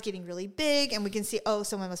crowd is getting really big, and we can see, oh,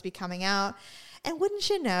 someone must be coming out. And wouldn't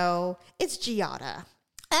you know, it's Giada.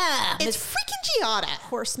 It's freaking Giada.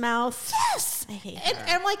 Horse mouth. Yes. I hate her. And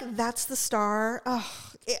I'm like, that's the star.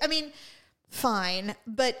 Oh, I mean, fine.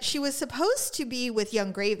 But she was supposed to be with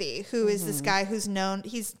Young Gravy, who is this guy who's known.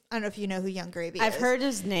 I don't know if you know who Young Gravy is. I've heard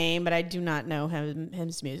his name, but I do not know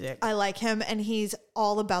his music. I like him, and he's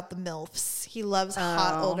all about the MILFs. He loves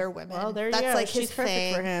hot older women. Well, there you go. Like his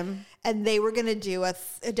thing. For him. And they were going to do a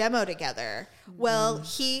demo together. Well,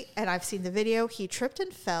 and I've seen the video, he tripped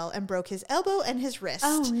and fell and broke his elbow and his wrist.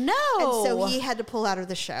 Oh, no. And so he had to pull out of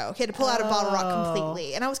the show. He had to pull out of BottleRock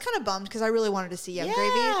completely. And I was kind of bummed because I really wanted to see Young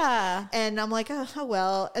Gravy. And I'm like, oh,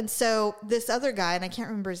 well. And so this other guy, and I can't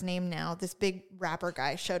remember his name now, this big rapper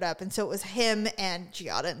guy showed up. And so it was him and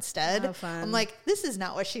Giada instead. Oh, fun. I'm like, this is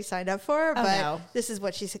not what she signed up for, but this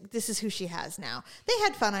is who she has now. They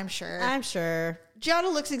had fun, I'm sure. I'm sure.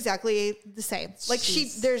 Giada looks exactly the same. Like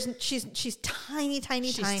she's tiny.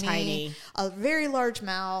 A very large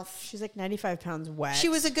mouth. She's like 95 pounds wet. She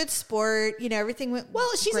was a good sport. You know, everything went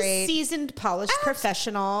she's great. A seasoned, polished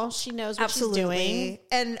professional. She knows what she's doing.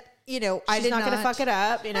 And you know, she's not going to fuck it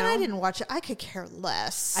up. You know, and I didn't watch it. I could care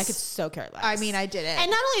less. I could so care less. I mean, I didn't.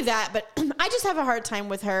 And not only that, but I just have a hard time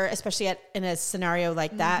with her, especially in a scenario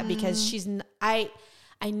like that, because I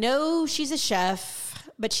know she's a chef.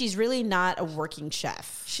 But she's really not a working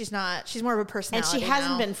chef. She's not. She's more of a personality. And she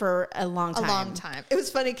hasn't been for a long time. It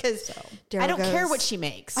was funny because I don't care what she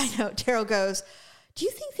makes. I know. Daryl goes, do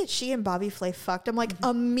you think that she and Bobby Flay fucked? I'm like,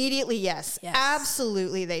 immediately, yes.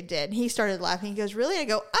 Absolutely they did. And he started laughing. He goes, really? I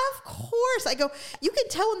go, of course. I go, you can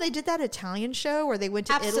tell when they did that Italian show where they went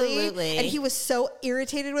to Italy. And he was so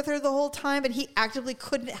irritated with her the whole time. And he actively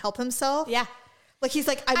couldn't help himself. Yeah. Like, he's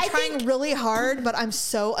like, I'm trying really hard, but I'm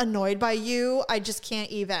so annoyed by you. I just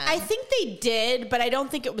can't even. I think they did, but I don't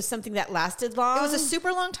think it was something that lasted long. It was a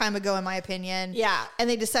super long time ago, in my opinion. Yeah. And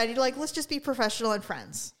they decided, like, let's just be professional and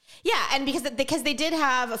friends. Yeah, and because they did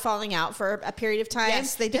have a falling out for a period of time.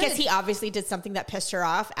 Yes, they did. Because he obviously did something that pissed her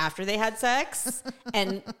off after they had sex.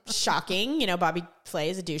 And shocking, you know, Bobby Flay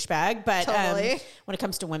is a douchebag, but when it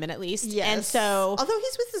comes to women, at least. Yes. And so, although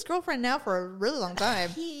he's with his girlfriend now for a really long time,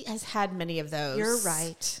 he has had many of those. You're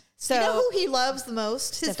right. So, you know who he loves the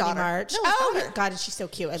most? His Stephanie daughter. March. No, his daughter. God, she's so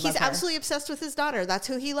cute. He's absolutely obsessed with his daughter. That's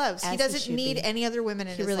who he loves. He doesn't need any other women in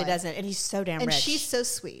his life. He really doesn't. And he's so damn rich. And she's so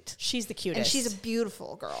sweet. She's the cutest. And she's a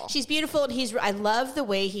beautiful girl. She's beautiful. And I love the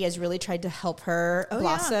way he has really tried to help her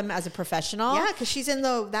blossom as a professional. Yeah, because she's in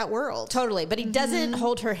that world. Totally. But he doesn't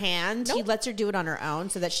hold her hand. Nope. He lets her do it on her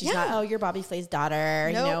own so that she's not, oh, you're Bobby Flay's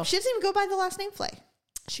daughter. No, you know. She doesn't even go by the last name Flay.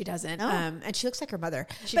 She doesn't. No. And she looks like her mother.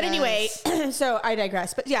 She does. Anyway, so I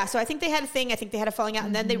digress. But yeah, so I think they had a thing. I think they had a falling out.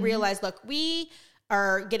 And then they realized, look, we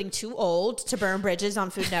are getting too old to burn bridges on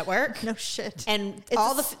Food Network. No shit. And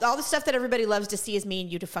all the stuff that everybody loves to see is me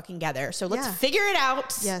and you fucking together. So let's figure it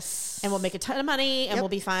out. Yes. And we'll make a ton of money and we'll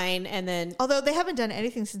be fine. And then, although they haven't done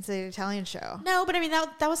anything since the Italian show. No, but I mean,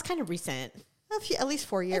 that was kind of recent. At least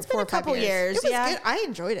 4 years. It's been a couple years. It was good. I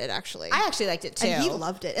enjoyed it, actually. I actually liked it too. And he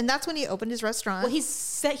loved it. And that's when he opened his restaurant. Well, he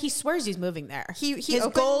swears he's moving there. His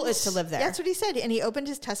goal is to live there. That's what he said. And he opened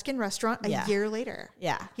his Tuscan restaurant a year later.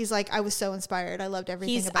 Yeah. He's like, I was so inspired. I loved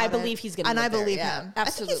everything about it. I believe he's going to live there. And I believe him.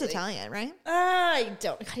 Absolutely. I think he's Italian, right? I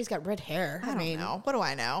don't. God, he's got red hair. I don't know. What do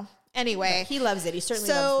I know? Anyway, he loves it. He certainly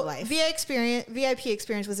loves the life. VIP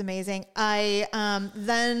experience was amazing.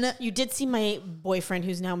 Then you did see my boyfriend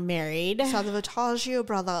who's now married. Saw the Vitaggio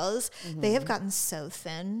brothers. They have gotten so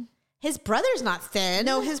thin. His brother's not thin.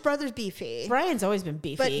 No, his brother's beefy. Brian's always been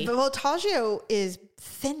beefy. But Vitaggio is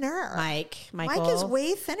thinner. Mike is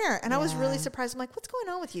way thinner. And I was really surprised. I'm like, what's going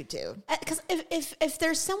on with you two? Because if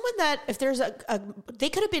there's someone if there's they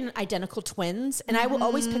could have been identical twins, and I will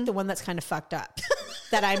always pick the one that's kind of fucked up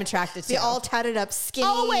that I'm attracted to. The all tatted up, skinny,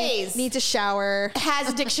 always needs a shower,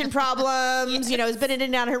 has addiction problems, you know, has been in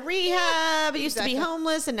and out of rehab, used to be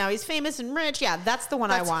homeless, and now he's famous and rich. Yeah, that's the one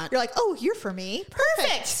I want. You're like, oh, you're for me.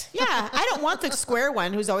 Perfect. Yeah, I don't want the square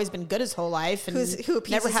one who's always been good his whole life and who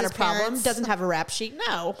never had a problem, parents. Doesn't have a rap sheet.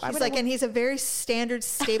 No. He's like, and he's a very standard,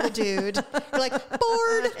 stable dude. You're like,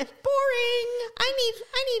 bored, boring. I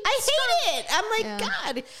hate it. I'm like,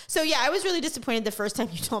 God. So yeah, I was really disappointed the first time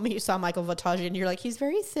you told me you saw Michael Vitaggio, and you're like, he's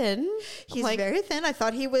very thin. He's very thin. I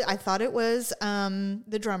thought it was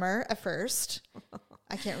the drummer at first.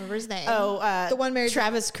 I can't remember his name. Oh, the one married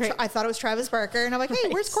Travis. I thought it was Travis Barker, and I'm like, hey,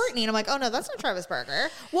 where's Courtney? And I'm like, oh no, that's not Travis Barker.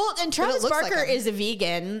 Well, and Travis Barker is a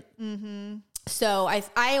vegan. Mm-hmm. So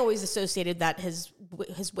I always associated that his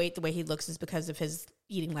weight, the way he looks, is because of his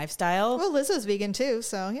eating lifestyle. Well, Lizzo's vegan too,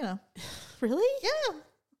 so you know. Really? Yeah.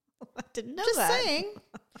 I didn't know Just that. saying.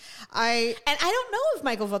 I don't know if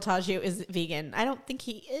Michael Voltaggio is vegan. I don't think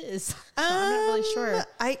he is. So I'm not really sure.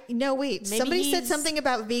 Wait. Maybe somebody said something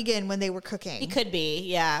about vegan when they were cooking. He could be,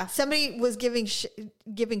 yeah. Somebody was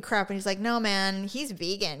giving crap, and he's like, "No, man, he's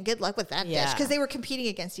vegan. Good luck with that dish." Because they were competing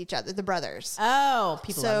against each other, the brothers. Oh,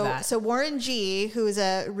 people love that. So Warren G, who is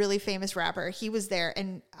a really famous rapper, he was there,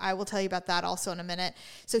 and I will tell you about that also in a minute.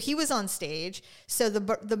 So he was on stage. So the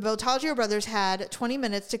Voltaggio brothers had 20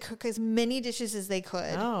 minutes to cook as many dishes as they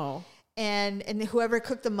could. Oh. And whoever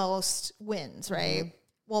cooked the most wins, right? Mm-hmm.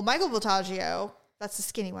 Well, Michael Voltaggio, that's the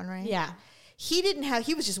skinny one, right? Yeah. He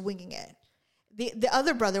was just winging it. The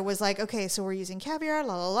other brother was like, okay, so we're using caviar,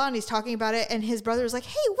 la la la, and he's talking about it, and his brother was like,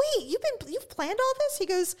 hey, wait, you've planned all this? He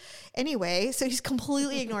goes, anyway, so he's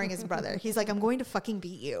completely ignoring his brother. He's like, I'm going to fucking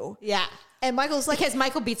beat you. Yeah. And Michael's like, because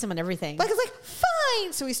Michael beats him on everything. Michael's like,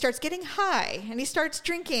 fine. So he starts getting high and he starts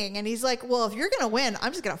drinking, and he's like, well, if you're going to win,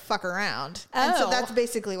 I'm just going to fuck around. Oh. And so that's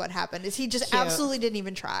basically what happened, is he just absolutely didn't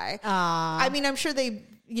even try. I mean, I'm sure they,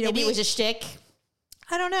 maybe it was a shtick.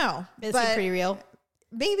 I don't know. Is he pretty real?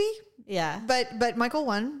 Maybe. Yeah. But Michael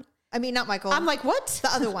won. I mean, not Michael. I'm like, what?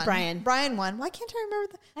 The other one. Brian won. Why can't I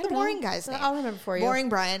remember the boring guy's name? I'll remember for you. Boring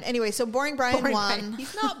Brian. Anyway, so Boring Brian won. Brian.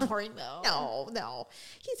 He's not boring, though. No.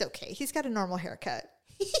 He's okay. He's got a normal haircut.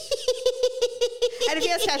 And if he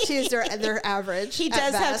has tattoos, they're average. He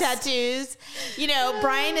does have tattoos. You know,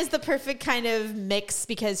 Brian is the perfect kind of mix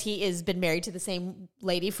because he has been married to the same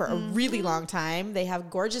lady for a really long time. They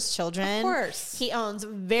have gorgeous children. Of course. He owns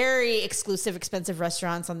very exclusive, expensive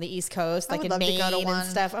restaurants on the East Coast, like in Maine and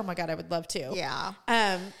stuff. Oh my God, I would love to. Yeah.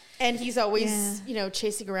 And he's always,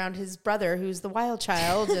 chasing around his brother, who's the wild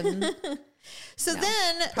child, and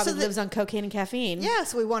probably lives on cocaine and caffeine. Yeah.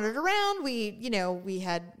 So we wandered around. We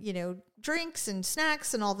had drinks and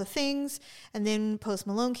snacks and all the things, and then Post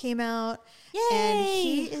Malone came out. Yay! And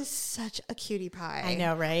he is such a cutie pie. I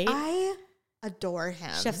know, right? I adore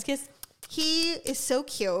him. Chef's kiss. He is so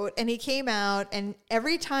cute, and he came out, and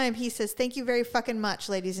every time he says, thank you very fucking much,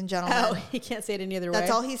 ladies and gentlemen. Oh, he can't say it any other way.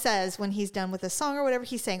 That's all he says when he's done with a song or whatever.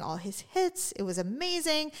 He's saying all his hits. It was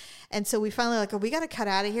amazing. And so we finally we got to cut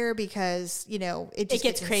out of here because, it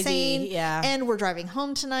gets crazy. Insane. Yeah. And we're driving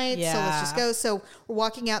home tonight. Yeah. So let's just go. So we're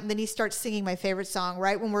walking out, and then he starts singing my favorite song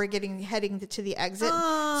right when we're heading to the exit.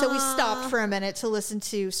 Aww. So we stopped for a minute to listen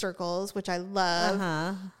to Circles, which I love.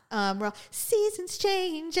 Uh-huh. We're all, seasons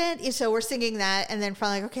change, and so we're singing that, and then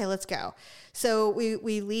finally, okay, let's go. So we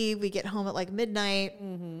leave. We get home at midnight.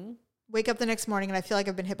 Mm-hmm. Wake up the next morning, and I feel like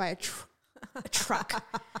I've been hit by a truck.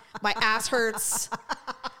 My ass hurts.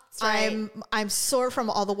 Right. I'm sore from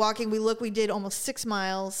all the walking. We did almost 6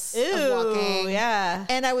 miles of walking. Yeah.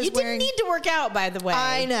 And I was You didn't need to work out, by the way.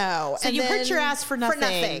 I know. So you hurt your ass for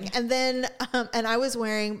nothing. And then and I was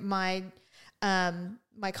wearing my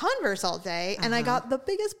Converse all day, and I got the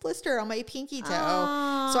biggest blister on my pinky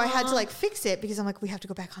toe. So I had to fix it because I'm like, we have to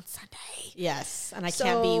go back on Sunday. Yes. And I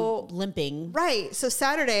can't be limping. Right. So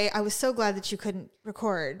Saturday, I was so glad that you couldn't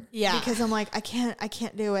record. Yeah. Because I'm like, I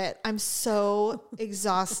can't do it. I'm so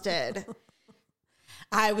exhausted.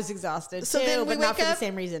 I was exhausted so too, then but not for the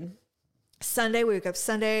same reason. Sunday, we wake up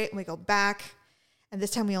Sunday, and we go back, and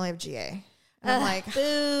this time we only have GA. And I'm like,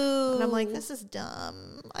 boo. And I'm like, this is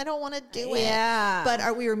dumb. I don't want to do it. Yeah.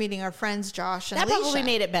 But we were meeting our friends, Josh and That Alicia. probably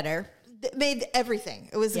made it better. It made everything.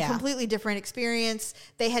 It was a completely different experience.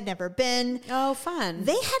 They had never been. Oh, fun.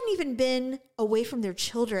 They hadn't even been away from their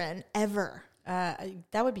children ever.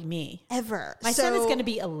 That would be me. Ever. My son is going to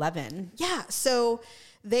be 11. Yeah. So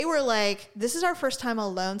they were like, this is our first time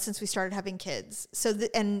alone since we started having kids. So,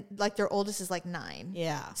 and their oldest is 9.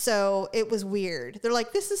 Yeah. So it was weird. They're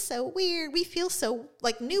like, this is so weird. We feel so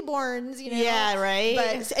like newborns, Yeah,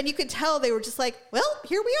 right. And you could tell they were just like, well,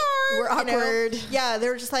 here we are. We're awkward. Yeah. They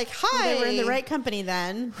were just like, hi. They were in the right company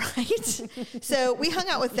then. Right. So we hung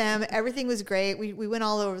out with them. Everything was great. We went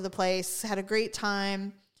all over the place, had a great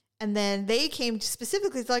time. And then they came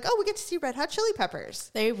specifically to we get to see Red Hot Chili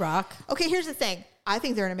Peppers. They rock. Okay, here's the thing. I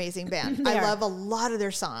think they're an amazing band. I love a lot of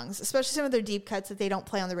their songs, especially some of their deep cuts that they don't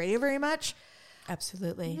play on the radio very much.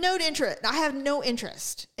 Absolutely. No interest. I have no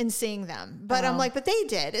interest in seeing them, but I'm like, but they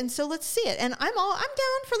did, and so let's see it. And I'm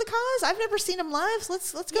down for the cause. I've never seen them live, so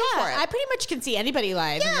let's go for it. I pretty much can see anybody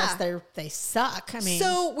live unless they suck. I mean,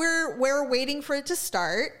 so we're waiting for it to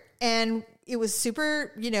start, and it was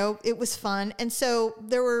super. It was fun, and so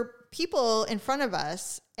there were people in front of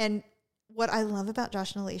us, and what I love about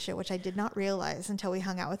Josh and Alicia, which I did not realize until we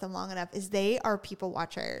hung out with them long enough, is they are people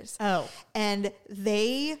watchers. Oh. And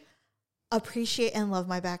they appreciate and love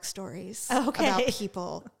my backstories about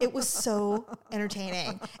people. It was so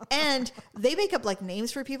entertaining. And they make up like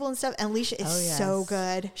names for people and stuff. And Alicia is so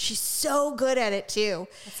good. She's so good at it too.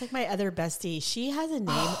 That's like my other bestie. She has a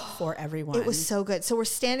name for everyone. It was so good. So we're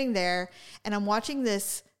standing there and I'm watching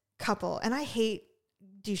this couple, and I hate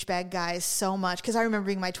douchebag guys so much because I remember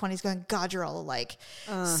being in my 20s going, God, you're all alike.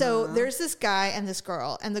 So there's this guy and this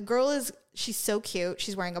girl, and the girl she's so cute.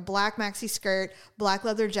 She's wearing a black maxi skirt, black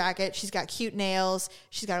leather jacket. She's got cute nails.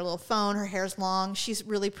 She's got a little phone. Her hair's long. She's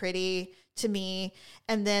really pretty to me.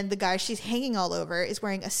 And then the guy she's hanging all over is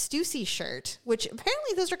wearing a Stussy shirt, which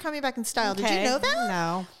apparently those are coming back in style. Okay. Did you know that?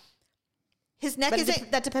 No. His neck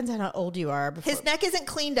isn't... That depends on how old you are. His neck isn't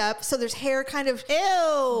cleaned up, so there's hair kind of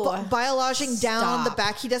biologing down the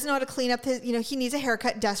back. He doesn't know how to clean up his... he needs a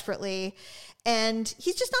haircut desperately. And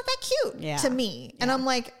he's just not that cute to me. And I'm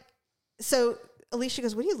like... So Alicia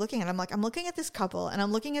goes, what are you looking at? I'm like, I'm looking at this couple, and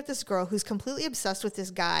I'm looking at this girl who's completely obsessed with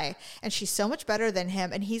this guy, and she's so much better than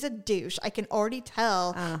him, and he's a douche. I can already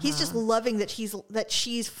tell. He's just loving that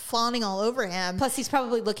she's fawning all over him. Plus, he's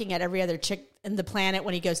probably looking at every other chick in the planet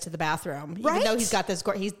when he goes to the bathroom, even though he's got this.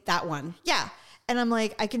 He's that one. Yeah, and I'm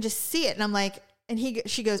like, I can just see it, and I'm like, and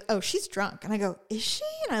she goes, oh, she's drunk, and I go, is she?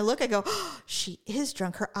 And I look, I go, oh, she is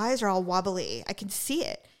drunk. Her eyes are all wobbly. I can see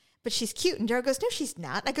it. But she's cute. And Daryl goes, no, she's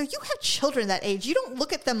not. I go, you have children that age. You don't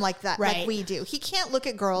look at them like that, like we do. He can't look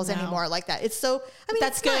at girls anymore like that. It's so,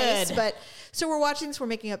 that's good. Nice, but so we're watching this.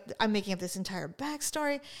 I'm making up this entire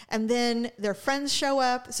backstory. And then their friends show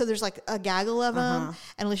up. So there's like a gaggle of them.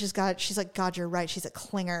 And she's like, God, you're right. She's a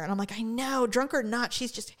clinger. And I'm like, I know, drunk or not.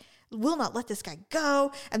 She's just will not let this guy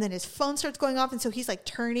go. And then his phone starts going off. And so he's like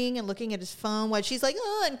turning and looking at his phone while she's like,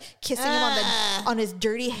 and kissing him on his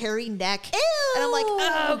dirty, hairy neck. Ew. And I'm like,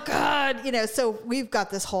 oh God, so we've got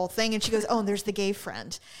this whole thing. And she goes, oh, and there's the gay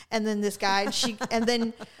friend. And then this guy, and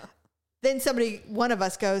then one of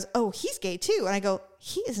us goes, oh, he's gay too. And I go,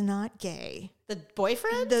 he is not gay. The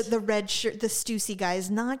boyfriend? The red shirt, the Stussy guy is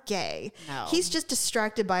not gay. No. He's just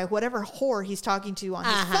distracted by whatever whore he's talking to on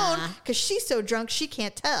his phone because she's so drunk she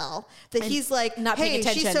can't tell that he's like, not paying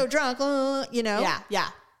attention. She's so drunk, Yeah.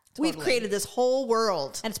 Totally. We've created this whole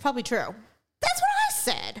world. And it's probably true. That's what I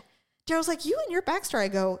said. Daryl's like, you and your backstory. I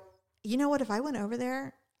go, you know what? If I went over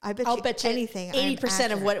there, I'll bet you anything.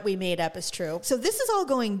 80% of what we made up is true. So this is all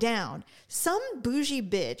going down. Some bougie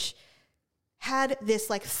bitch had this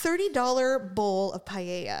like $30 bowl of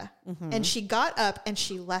paella, and she got up and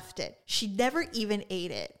she left it. She never even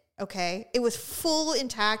ate it. Okay. It was full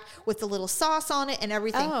intact with the little sauce on it and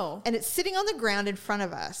everything. Oh. And it's sitting on the ground in front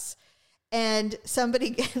of us. And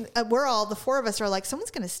the four of us are like,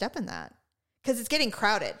 someone's going to step in that because it's getting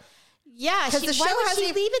crowded. Yeah, why would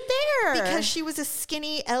she leave it there? Because she was a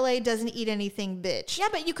skinny LA doesn't eat anything bitch. Yeah,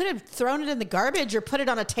 but you could have thrown it in the garbage or put it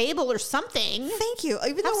on a table or something. Thank you.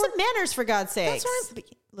 Even have some manners, for God's sake.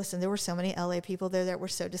 Listen, there were so many LA people there that were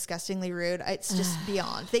so disgustingly rude. It's just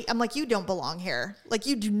beyond. I'm like, you don't belong here. Like,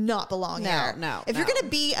 you do not belong here. No. If you're going to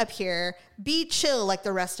be up here, be chill like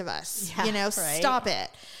the rest of us. Yeah, Stop it.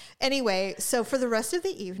 Anyway, so for the rest of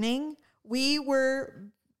the evening, we were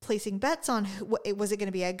placing bets on was it going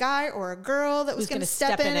to be a guy or a girl that was going to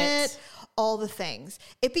step in it, all the things.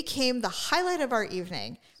 It became the highlight of our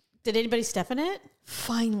evening. Did anybody step in it?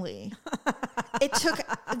 Finally. It took,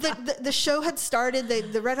 the show had started,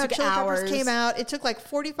 the Red Hot Chili Peppers came out. It took like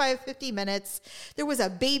 45, 50 minutes. There was a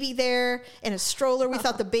baby there in a stroller. We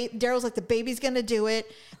thought Daryl's like, the baby's going to do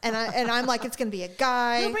it. And I'm like, it's going to be a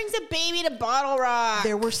guy. Who brings a baby to BottleRock?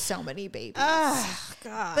 There were so many babies. Oh,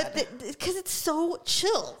 God. But because it's so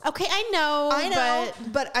chill. Okay, I know.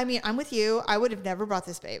 But I mean, I'm with you. I would have never brought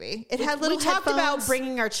this baby. It had little headphones. We talked about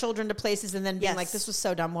bringing our children to places and then being like, this was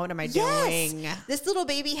so dumb. What am I doing? This little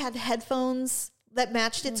baby had headphones that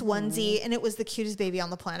matched its onesie, and it was the cutest baby on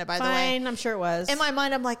the planet, by the way. I'm sure it was. In my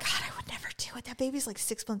mind, I'm like, God, I would never do it. That baby's like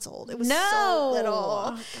 6 months old. It was so little.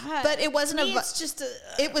 Oh, God. But it wasn't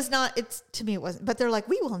it was not, to me, it wasn't. But they're like,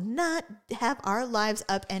 we will not have our lives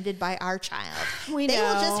upended by our child. They will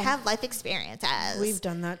just have life experiences. We've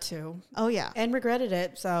done that too. Oh, yeah. And regretted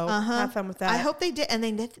it. So have fun with that. I hope they did. And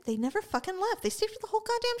they never fucking left. They stayed for the whole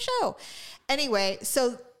goddamn show. Anyway,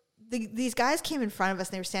 so these guys came in front of us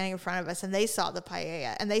and they were standing in front of us and they saw the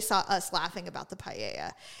paella and they saw us laughing about the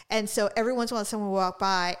paella. And so every once in a while someone would walk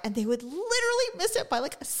by and they would literally miss it by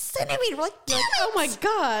like a centimeter. We're like, oh my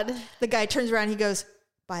God. The guy turns around and he goes,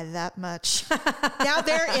 by that much. Now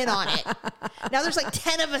they're in on it. Now there's like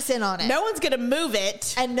 10 of us in on it. No one's going to move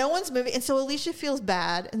it. And no one's moving. And so Alicia feels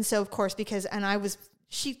bad. And so of course,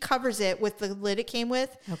 She covers it with the lid it came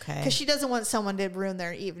with. Okay. Because she doesn't want someone to ruin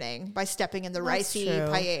their evening by stepping in the ricey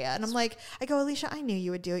paella. And I'm like, Alicia, I knew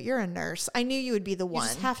you would do it. You're a nurse. I knew you would be the one. You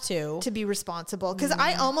just have to be responsible. Because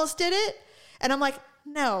I almost did it. And I'm like,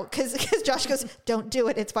 no, because Josh goes, don't do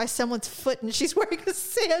it. It's by someone's foot and she's wearing a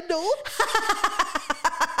sandal.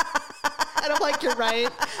 And I'm like, you're right.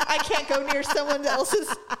 I can't go near someone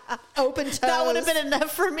else's open toes. That would have been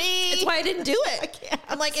enough for me. That's why I didn't do it. I can't.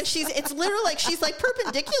 I'm like, and it's literally like, she's like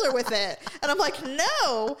perpendicular with it. And I'm like,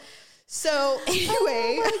 no. So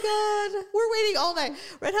anyway, oh my God, we're waiting all night.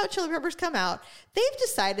 Red Hot Chili Peppers come out. They've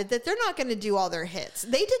decided that they're not going to do all their hits.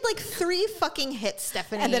 They did like 3 fucking hits,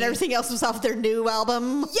 Stephanie. And then everything else was off their new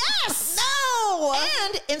album. Yes. No.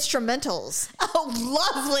 And instrumentals. Oh,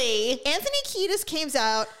 lovely. Anthony Kiedis came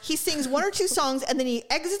out. He sings 1 or 2 songs and then he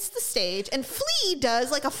exits the stage. And Flea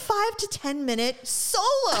does like a 5 to 10 minute solo.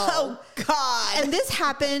 Oh, God. And this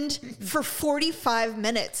happened for 45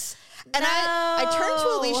 minutes. And I turned to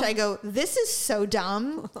Alicia. I go, this is so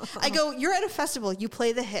dumb. I go, you're at a festival. You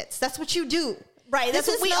play the hits. That's what you do. Right. That's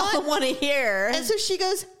what we all want to hear. And so she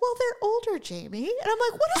goes, well, they're older, Jamie. And I'm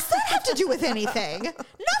like, what does that have to do with anything?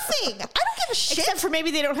 Nothing. I don't give a shit. Except for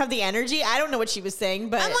maybe they don't have the energy. I don't know what she was saying,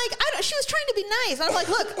 but I'm like, she was trying to be nice. And I'm like,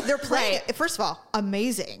 look, they're playing. Right. First of all,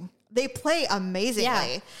 amazing. They play amazingly.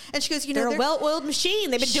 Yeah. And she goes, they're a well-oiled machine.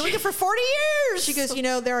 They've been doing it for 40 years. She goes,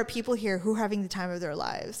 there are people here who are having the time of their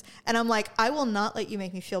lives. And I'm like, I will not let you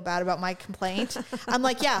make me feel bad about my complaint. I'm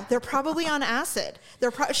like, yeah, they're probably on acid.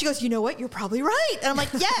 She goes, you know what? You're probably right. And I'm like,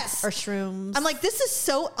 yes. Or shrooms. I'm like, this is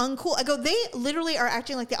so uncool. I go, they literally are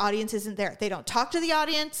acting like the audience isn't there. They don't talk to the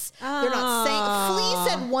audience. They're not saying. Flea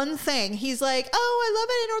said one thing. He's like, oh, I love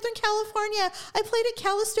it in Northern California. I played at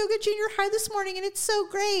Calistoga Junior High this morning and it's so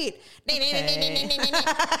great. Okay.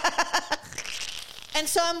 And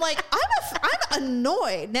so I'm like, I'm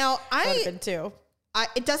annoyed. Now I would have been too.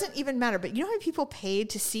 It doesn't even matter, but you know how many people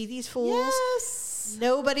paid to see these fools? Yes. They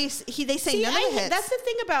say none of the hits. That's the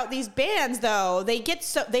thing about these bands though.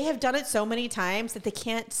 They have done it so many times that they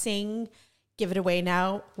can't sing Give It Away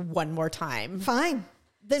Now one more time. Fine.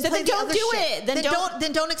 Then don't do it.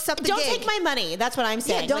 Then don't accept the gig. Don't take my money. That's what I'm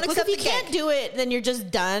saying. Yeah, don't accept the gig. If you can't do it, then you're just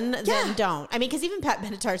done. Yeah. Then don't. I mean, because even Pat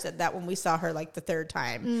Benatar said that when we saw her like the 3rd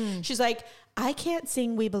time. She's like, I can't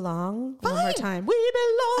sing We Belong one more time. We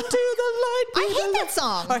belong to the light. I hate that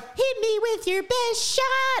song. Or hit me with your best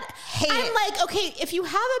shot. I'm like, okay, if you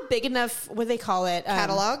have a big enough, what do they call it?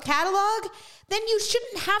 Catalog, then you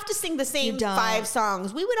shouldn't have to sing the same 5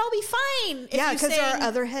 songs. We would all be fine. Yeah, because there are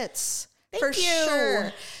other hits. Thank you.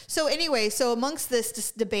 Sure. So anyway, amongst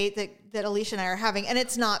this debate that Alicia and I are having, and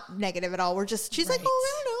it's not negative at all. She's like, oh,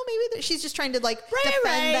 I don't know, maybe she's just trying to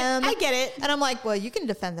defend them. I get it. And I'm like, well, you can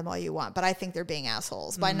defend them all you want, but I think they're being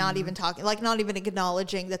assholes by not even talking, not even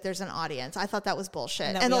acknowledging that there's an audience. I thought that was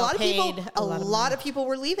bullshit. And a lot of people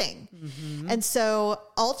were leaving. Mm-hmm. And so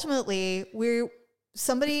ultimately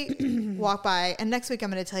somebody walked by, and next week I'm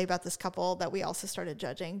going to tell you about this couple that we also started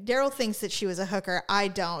judging. Daryl thinks that she was a hooker. I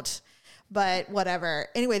don't. But whatever.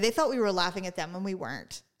 Anyway, they thought we were laughing at them and we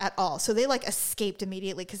weren't at all. So they escaped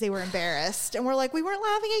immediately because they were embarrassed. And we're like, we weren't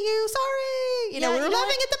laughing at you. Sorry. We were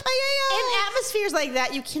laughing at the paella. In atmospheres like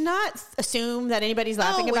that, you cannot assume that anybody's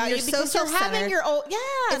laughing about you because you're having your old,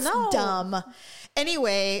 it's dumb.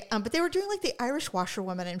 Anyway, but they were doing the Irish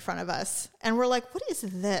washerwoman in front of us. And we're like, what is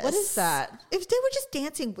this? What is that? They were just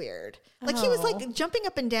dancing weird. He was jumping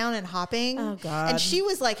up and down and hopping. Oh, God. And she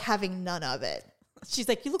was having none of it. She's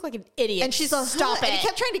like, you look like an idiot. And she's like, stop it. And he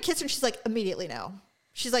kept trying to kiss her. And she's like, immediately no.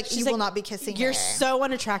 She's like, you will not be kissing You're so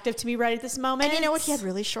unattractive to me right at this moment. And you know what? He had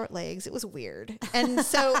really short legs. It was weird. And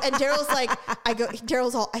so, and Daryl's like,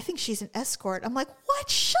 Daryl's all, I think she's an escort. I'm like, what?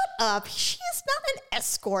 Shut up. She is not an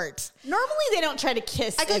escort. Normally they don't try to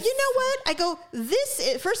kiss. I go, you know what? I go,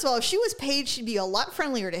 first of all, if she was paid, she'd be a lot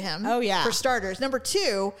friendlier to him. Oh, yeah. For starters. Number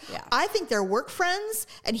 2, I think they're work friends.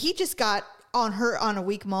 And he just got on her on a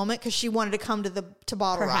weak moment because she wanted to come to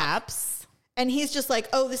BottleRock. Perhaps. And he's just like,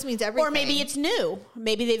 oh, this means everything. Or maybe it's new.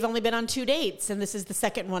 Maybe they've only been on 2 dates and this is the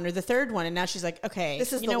second one or the third one. And now she's like, okay,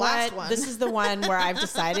 this is the last one. This is the one where I've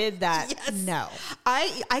decided that no.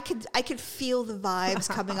 I could feel the vibes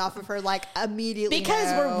coming off of her immediately.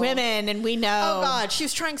 Because we're women and we know. Oh God, she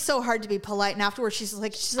was trying so hard to be polite. And afterwards she's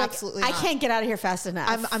like, absolutely not. I can't get out of here fast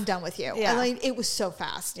enough. I'm done with you. Yeah. And it was so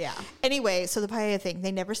fast. Yeah. Anyway, so the paella thing,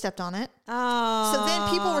 they never stepped on it. Oh. So then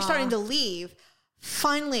people were starting to leave.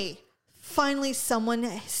 Finally, someone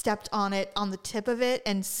stepped on it, on the tip of it,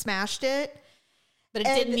 and smashed it. But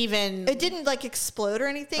it didn't explode or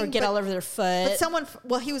anything. Or get all over their foot.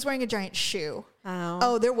 But he was wearing a giant shoe. Oh.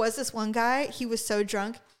 Oh, there was this one guy. He was so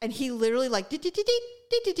drunk. And he literally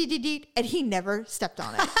and he never stepped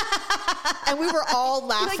on it. And we were all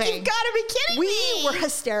laughing. Like, you've got to be kidding me. We were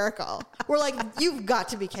hysterical. We're like, you've got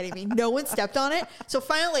to be kidding me. No one stepped on it. So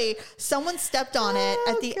finally, someone stepped on it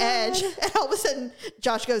at the edge. And all of a sudden,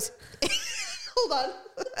 Josh goes, hold on.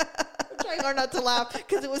 I'm trying hard not to laugh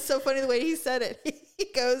because it was so funny the way he said it. He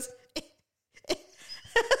goes,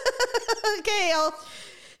 okay,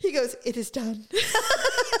 he goes, it is done. He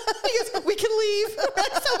goes, we can leave.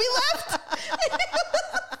 So we left.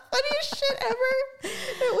 Funniest shit ever.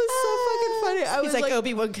 It was so fucking funny. He's like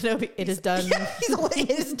Obi-Wan Kenobi. It is done. Yeah, he's like, it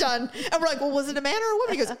is done. And we're like, well, was it a man or a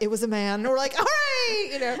woman? He goes, it was a man. And we're like, all right,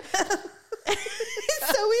 you know.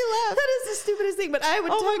 So we left. That is the stupidest thing, but I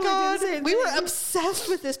would totally do the same we thing. were obsessed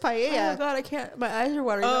with this paella. Oh God, I can't. My eyes are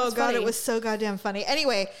watering. Oh God, funny. It was so goddamn funny.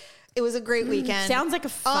 Anyway, it was a great weekend. Sounds like a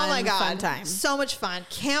fun, fun time. So much fun.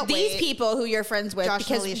 Can't wait. These people who you're friends with, Josh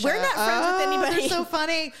because Alicia. we're not friends with anybody. They're so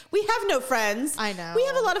funny. We have no friends. I know. We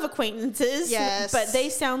have a lot of acquaintances. Yes. But they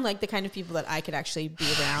sound like the kind of people that I could actually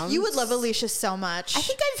be around. You would love Alicia so much. I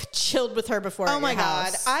think I've chilled with her before. Oh my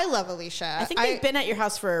God. I love Alicia. I think they've been at your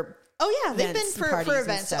house for... Oh yeah, they've been for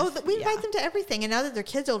events. We invite them to everything, and now that their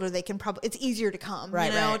kids older, they can probably. It's easier to come,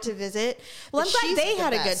 to visit. Well, I'm glad they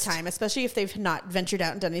had a good time, especially if they've not ventured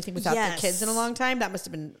out and done anything without their kids in a long time. That must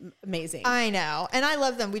have been amazing. I know, and I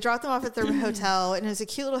love them. We dropped them off at their hotel, and it was a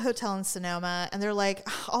cute little hotel in Sonoma. And they're like,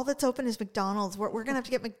 all that's open is McDonald's. We're gonna have to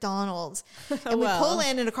get McDonald's. And we pull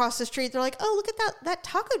in, and across the street, they're like, oh, look at that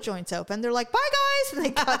taco joint's open. They're like, bye guys,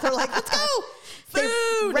 and they're like, let's go. They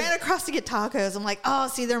ran across to get tacos. I'm like, oh,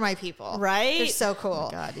 see, they're my people, right? They're so cool.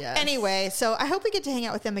 Oh God, yes. Anyway, so I hope we get to hang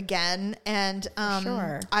out with them again, and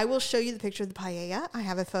sure. I will show you the picture of the paella. I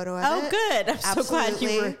have a photo of it. Oh, good! I'm so glad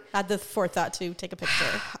you had the forethought to take a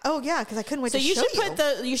picture. Oh yeah, because I couldn't wait. So you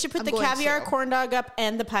should put the caviar corn dog up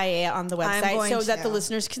and the paella on the website so that the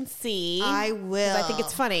listeners can see. I will. I think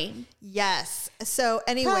it's funny. Yes. So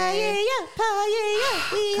anyway,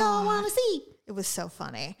 paella, we all want to see. It was so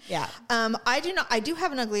funny. Yeah. I do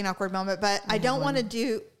have an ugly and awkward moment, but I don't want to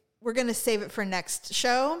do. We're going to save it for next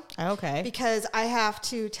show. Okay. Because I have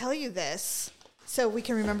to tell you this so we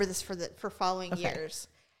can remember this for following years.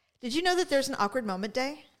 Did you know that there's an awkward moment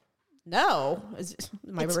day? No. Is it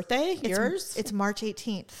my birthday? Yours? It's March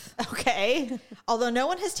 18th. Okay. Although no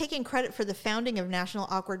one has taken credit for the founding of National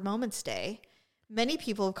Awkward Moments Day, many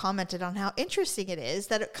people have commented on how interesting it is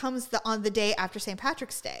that it comes on the day after St.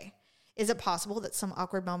 Patrick's Day. Is it possible that some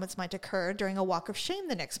awkward moments might occur during a walk of shame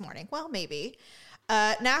the next morning? Well, maybe.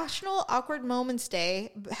 National Awkward Moments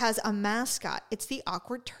Day has a mascot. It's the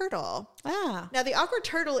awkward turtle. Ah. Now, the awkward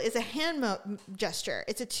turtle is a hand gesture.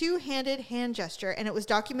 It's a two-handed hand gesture, and it was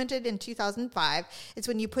documented in 2005. It's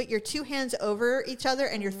when you put your two hands over each other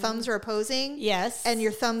and your thumbs are opposing. Yes. And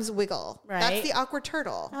your thumbs wiggle. Right. That's the awkward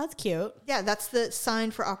turtle. Oh, that's cute. Yeah, that's the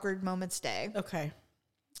sign for Awkward Moments Day. Okay.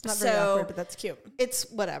 Not very awkward, but that's cute. It's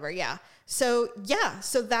whatever, yeah. So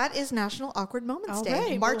that is National Awkward Moments Day,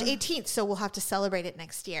 right, March 18th. So we'll have to celebrate it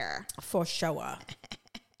next year. For sure. March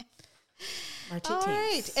 18th. All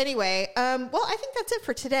right. Anyway, well, I think that's it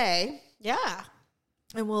for today. Yeah.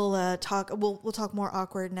 And we'll talk more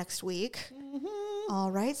awkward next week. Mm-hmm.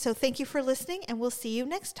 All right. So thank you for listening, and we'll see you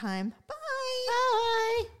next time. Bye. Bye.